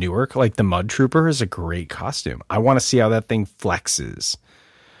some of the newer, like the Mud Trooper is a great costume. I want to see how that thing flexes.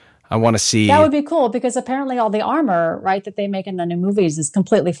 I want to see. That would be cool because apparently all the armor, right, that they make in the new movies is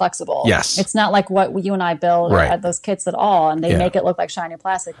completely flexible. Yes. It's not like what you and I build right. at those kits at all. And they make it look like shiny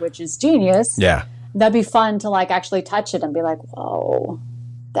plastic, which is genius. Yeah. That'd be fun to like actually touch it and be like, whoa,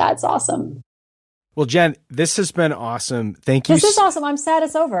 that's awesome. Well, Jen, this has been awesome. Thank you. This is awesome. I'm sad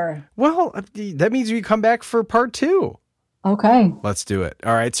it's over. Well, that means we come back for part 2. Okay. Let's do it.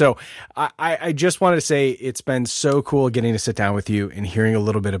 All right. So I just wanted to say it's been so cool getting to sit down with you and hearing a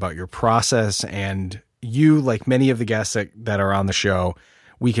little bit about your process. And you, like many of the guests that are on the show,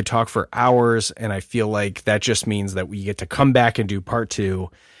 we could talk for hours. And I feel like that just means that we get to come back and do part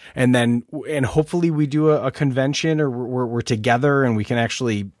 2. And hopefully we do a convention or we're together and we can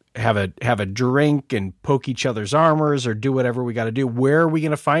actually have a drink and poke each other's armors or do whatever we got to do. Where are we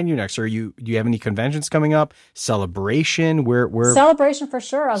going to find you next? Do you have any conventions coming up? Celebration? Where Celebration for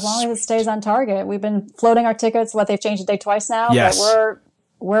sure, as long as it stays on target. We've been floating our tickets. They've changed the date twice now. Yes. But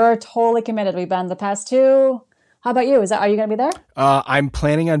we're totally committed. We've been the past 2. How about you? Are you going to be there? I'm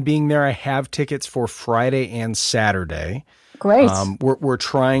planning on being there. I have tickets for Friday and Saturday. Great. We're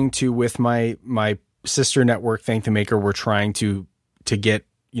trying to, with my sister network, Thank the Maker, we're trying to get,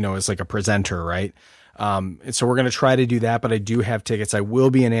 as like a presenter, right? And so we're going to try to do that, but I do have tickets. I will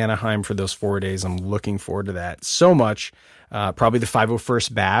be in Anaheim for those 4 days. I'm looking forward to that so much. Probably the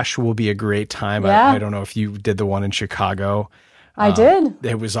 501st Bash will be a great time. Yeah. I don't know if you did the one in Chicago. I did.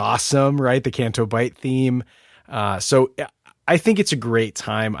 It was awesome, right? The Canto Bight theme. So I think it's a great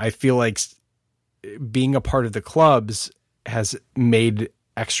time. I feel like being a part of the clubs has made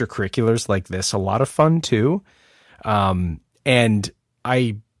extracurriculars like this a lot of fun too. And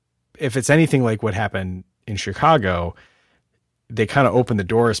if it's anything like what happened in Chicago, they kind of open the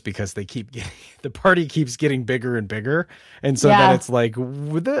doors because the party keeps getting bigger and bigger. And so then it's like,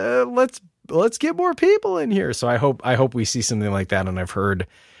 let's get more people in here. So I hope we see something like that. And I've heard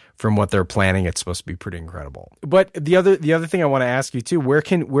from what they're planning, it's supposed to be pretty incredible. But the other thing I want to ask you too, where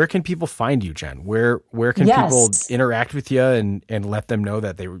can people find you, Jen? Where can people interact with you and let them know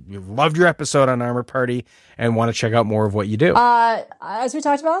that you loved your episode on Armor Party and want to check out more of what you do? As we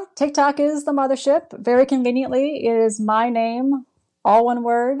talked about, TikTok is the mothership. Very conveniently, it is my name, all one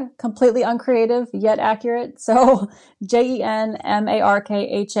word, completely uncreative yet accurate. So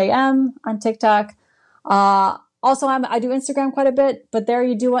JenMarkham on TikTok. Also, I do Instagram quite a bit, but there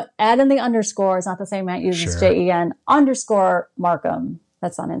you do add in the underscore. It's not the same amount used as JEN_Markham.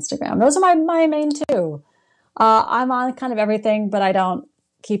 That's on Instagram. Those are my main two. I'm on kind of everything, but I don't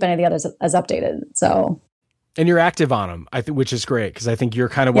keep any of the others as updated. So, and you're active on them, which is great because I think you're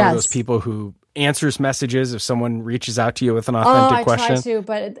kind of one of those people who answers messages if someone reaches out to you with an authentic question. I try to,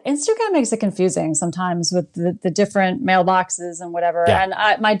 but Instagram makes it confusing sometimes with the different mailboxes and whatever. Yeah. And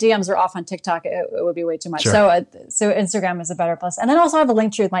my DMs are off on TikTok. It would be way too much. Sure. So Instagram is a better place. And then also I have a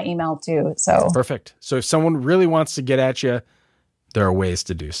link tree with my email too. So perfect. So if someone really wants to get at you, there are ways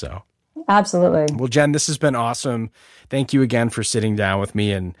to do so. Absolutely. Well, Jen, this has been awesome. Thank you again for sitting down with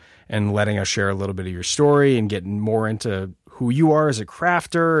me and letting us share a little bit of your story and getting more into who you are as a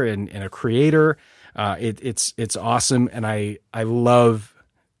crafter and a creator. It's awesome. And I love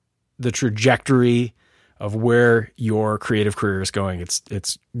the trajectory of where your creative career is going.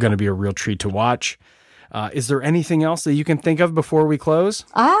 It's going to be a real treat to watch. Is there anything else that you can think of before we close?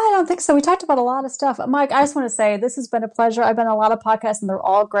 I don't think so. We talked about a lot of stuff. Mike, I just want to say this has been a pleasure. I've been on a lot of podcasts and they're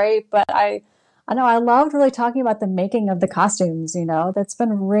all great, but I know I loved really talking about the making of the costumes. That's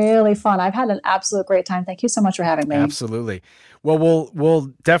been really fun. I've had an absolute great time. Thank you so much for having me. Absolutely. Well,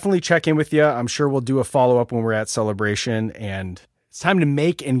 we'll definitely check in with you. I'm sure we'll do a follow-up when we're at Celebration, and it's time to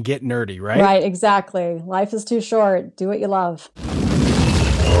make and get nerdy, right? Right, exactly. Life is too short. Do what you love.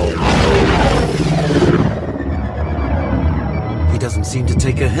 He doesn't seem to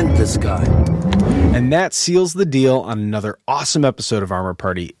take a hint, this guy. And that seals the deal on another awesome episode of Armor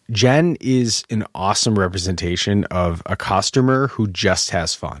Party. Jen is an awesome representation of a costumer who just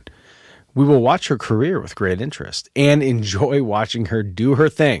has fun. We will watch her career with great interest and enjoy watching her do her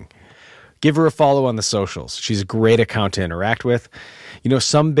thing. Give her a follow on the socials. She's a great account to interact with.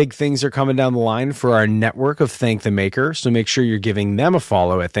 Some big things are coming down the line for our network of Thank the Maker, so make sure you're giving them a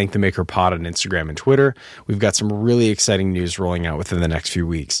follow at Thank the Maker Pod on Instagram and Twitter. We've got some really exciting news rolling out within the next few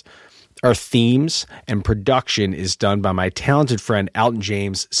weeks. Our themes and production is done by my talented friend Alton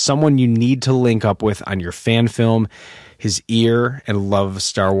James, someone you need to link up with on your fan film. His ear and love of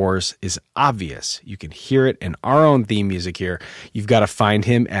Star Wars is obvious. You can hear it in our own theme music here. You've got to find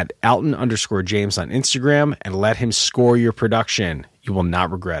him at Alton_James on Instagram and let him score your production. You will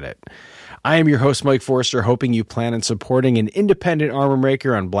not regret it. I am your host, Mike Forrester, hoping you plan on supporting an independent armor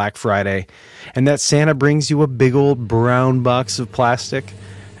maker on Black Friday and that Santa brings you a big old brown box of plastic.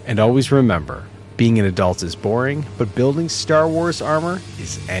 And always remember, being an adult is boring, but building Star Wars armor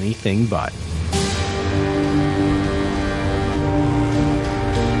is anything but.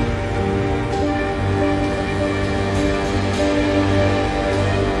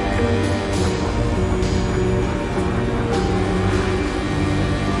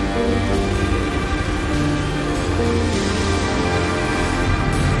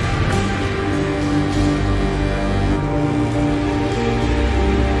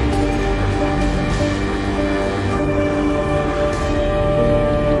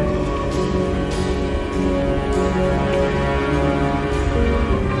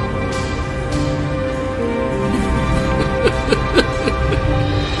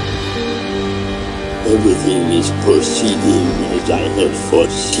 Everything is proceeding as I had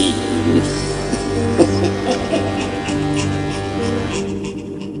foreseen.